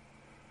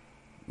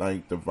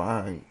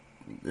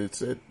it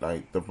said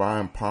like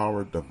divine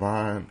power,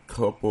 divine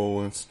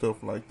couple, and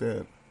stuff like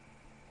that.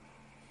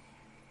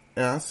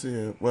 And I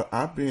said, well,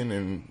 I've been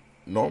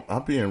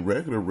in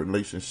regular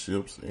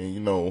relationships,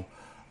 and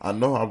I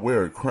know I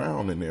wear a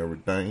crown and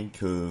everything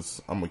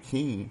because I'm a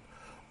king,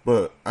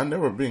 but I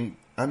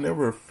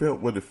never felt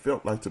what it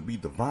felt like to be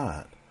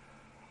divine.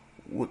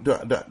 Do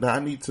I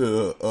need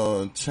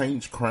to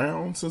change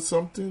crowns or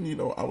something?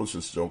 I was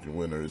just joking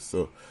with her.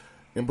 So,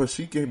 but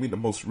she gave me the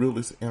most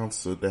realest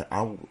answer that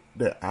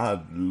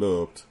I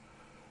loved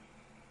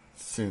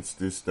since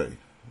this day,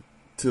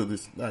 till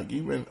this, like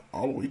even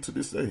all the way to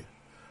this day.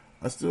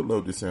 I still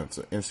love this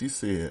answer. And she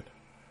said,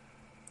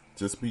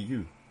 just be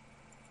you.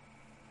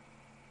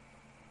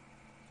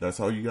 That's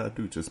all you gotta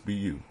do. Just be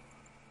you.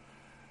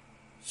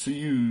 She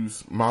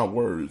used my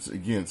words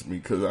against me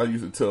because I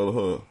used to tell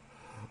her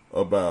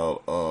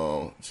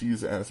about, she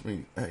used to ask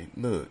me, hey,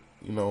 look,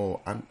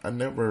 I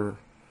never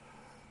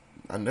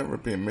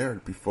been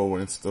married before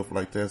and stuff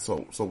like that.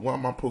 So what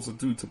am I supposed to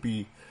do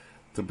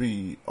to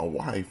be a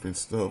wife and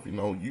stuff? You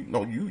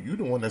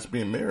the one that's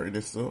being married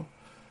and stuff.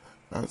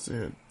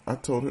 I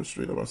told her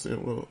straight up, I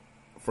said, well,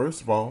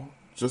 first of all,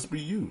 just be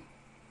you.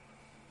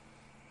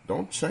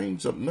 Don't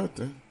change up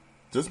nothing.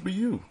 Just be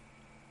you.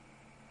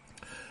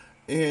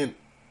 And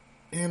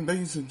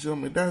ladies and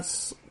gentlemen, that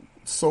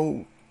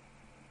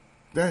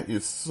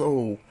is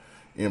so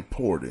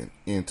important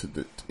in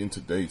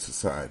today's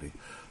society.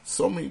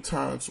 So many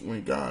times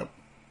when God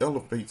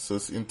elevates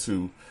us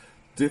into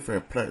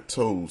different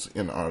plateaus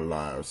in our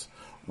lives,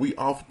 we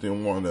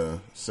often want to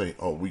say,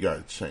 oh, we got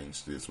to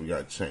change this, we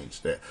got to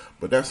change that.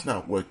 But that's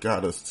not what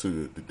got us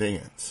to the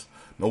dance.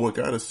 No, what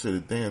got us to the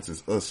dance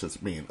is us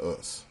just being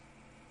us.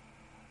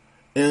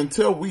 And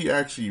until we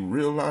actually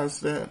realize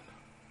that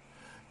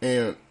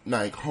and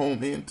like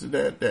hone into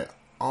that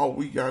all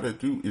we got to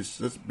do is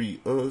just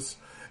be us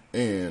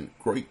and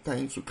great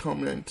things will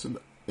come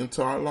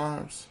into our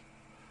lives,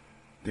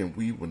 then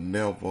we will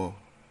never,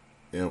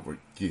 ever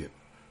get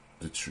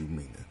the true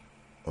meaning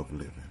of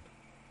living.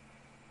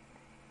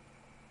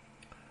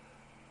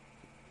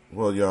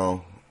 Well,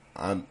 y'all,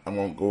 I'm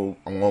gonna go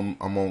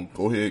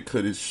ahead and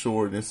cut it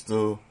short and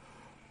stuff,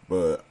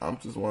 but I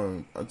just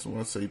want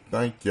to say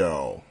thank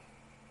y'all.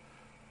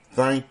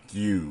 Thank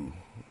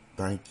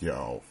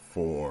y'all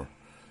for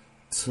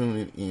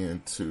tuning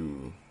in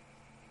to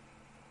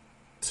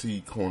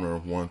T Corner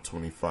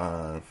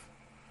 125.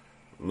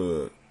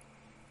 Look,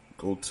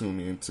 go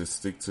tune in to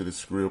Stick to the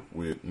Script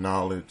with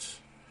Knowledge.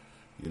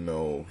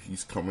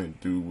 He's coming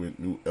through with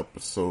new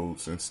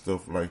episodes and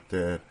stuff like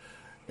that.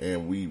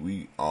 And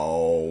we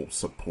all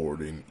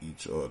supporting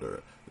each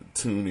other.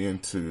 Tune in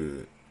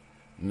to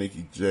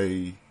Nikki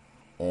J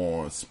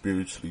on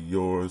Spiritually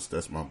Yours.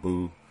 That's my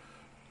boo.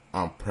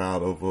 I'm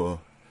proud of her.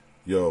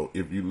 Yo,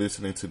 if you're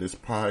listening to this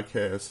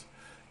podcast,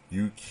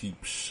 you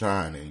keep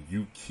shining.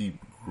 You keep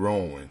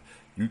growing.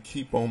 You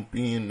keep on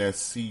being that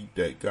seed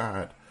that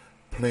God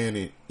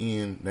planted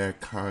in that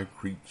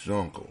concrete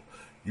jungle.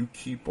 You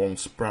keep on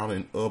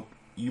sprouting up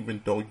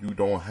even though you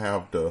don't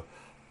have the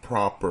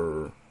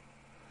proper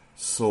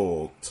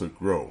soil to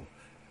grow.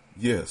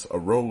 Yes, a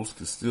rose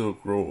can still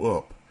grow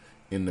up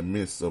in the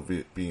midst of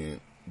it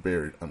being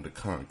buried under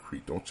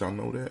concrete. Don't y'all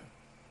know that?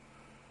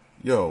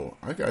 Yo,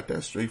 I got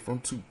that straight from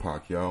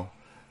Tupac, y'all.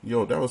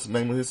 Yo, that was the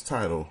name of his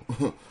title.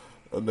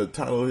 The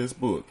title of his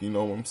book, you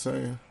know what I'm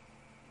saying?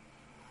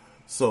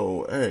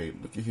 So, hey,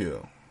 look at here.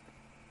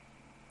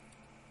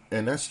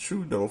 And that's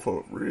true, though,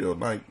 for real.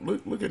 Like,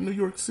 look at New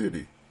York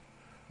City.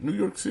 New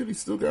York City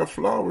still got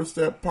flowers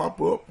that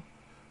pop up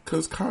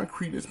because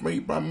concrete is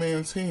made by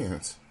man's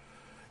hands.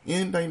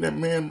 Anything that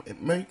man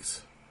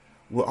makes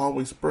will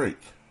always break.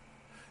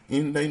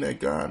 Anything that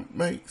God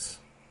makes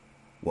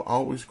will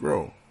always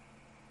grow.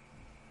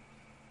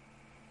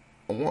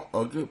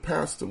 A good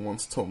pastor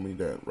once told me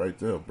that right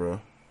there, bruh.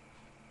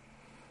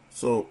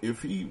 So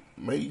if he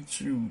made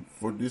you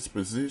for this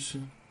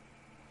position,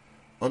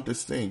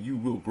 understand you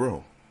will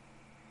grow.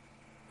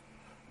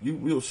 You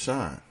will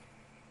shine.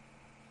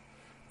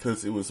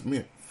 Because it was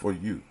meant for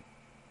you.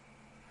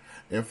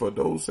 And for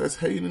those that's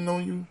hating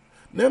on you,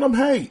 let them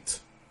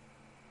hate.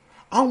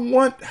 I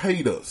want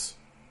haters.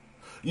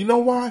 You know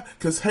why?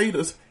 Because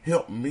haters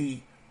help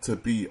me to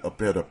be a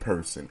better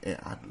person. And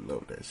I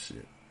love that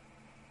shit.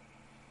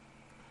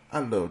 I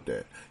love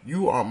that.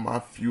 You are my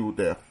fuel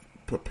that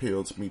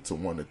propels me to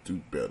want to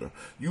do better.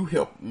 You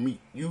help me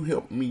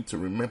to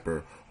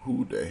remember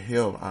who the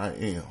hell I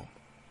am.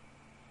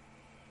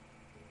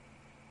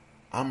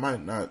 I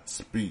might not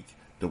speak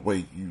the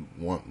way you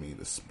want me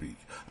to speak.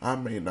 I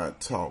may not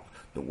talk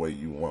the way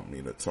you want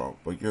me to talk.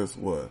 But guess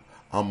what?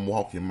 I'm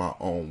walking my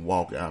own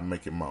walk. I'm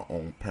making my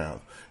own path.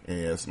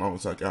 And as long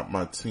as I got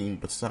my team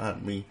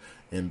beside me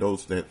and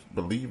those that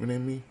believe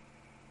in me,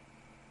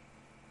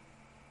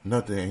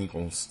 nothing ain't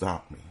gonna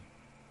stop me.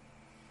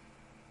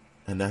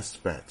 And that's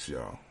facts,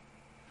 y'all.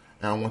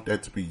 And I want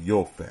that to be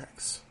your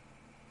facts.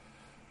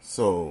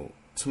 So,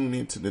 tune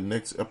in to the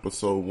next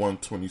episode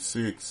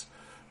 126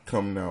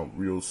 coming out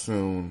real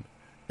soon.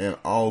 And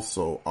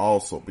also,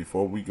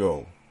 before we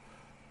go,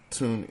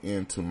 tune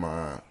into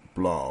my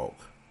blog,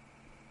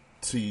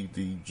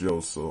 T.D.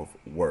 Joseph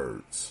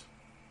Words.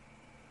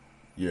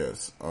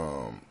 Yes,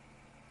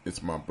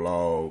 it's my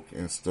blog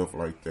and stuff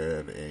like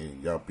that,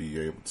 and y'all be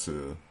able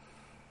to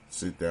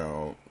sit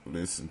down,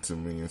 listen to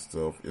me and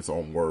stuff. It's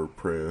on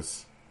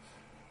WordPress.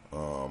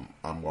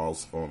 I'm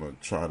also going to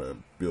try to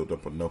build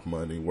up enough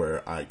money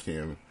where I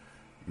can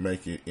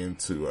make it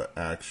into an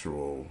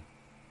actual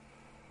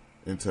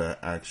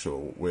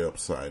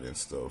website and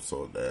stuff,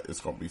 so that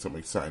it's going to be some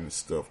exciting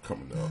stuff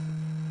coming up.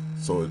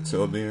 So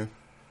until then,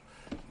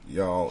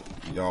 y'all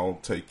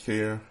take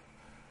care,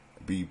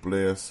 be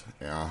blessed,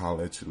 and I'll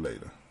holler at you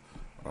later.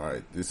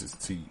 Alright, this is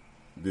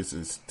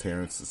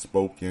Terrence the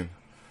Spoken,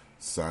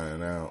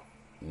 signing out.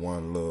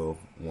 One love,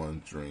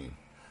 one dream,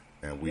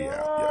 and we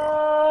out,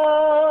 y'all.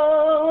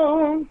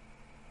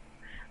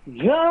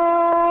 Go.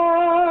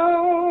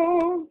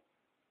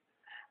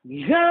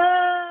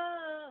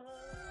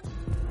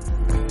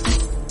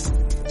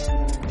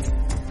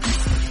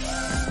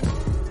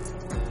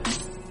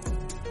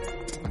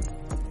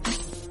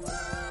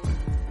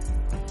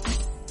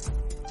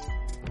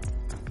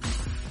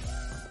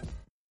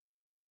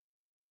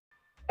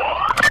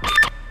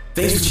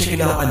 Thanks for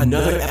checking out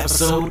another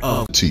episode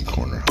of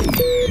T-Corner.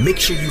 Make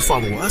sure you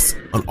follow us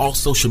on all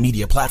social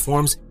media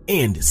platforms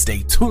and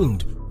stay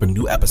tuned for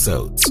new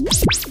episodes.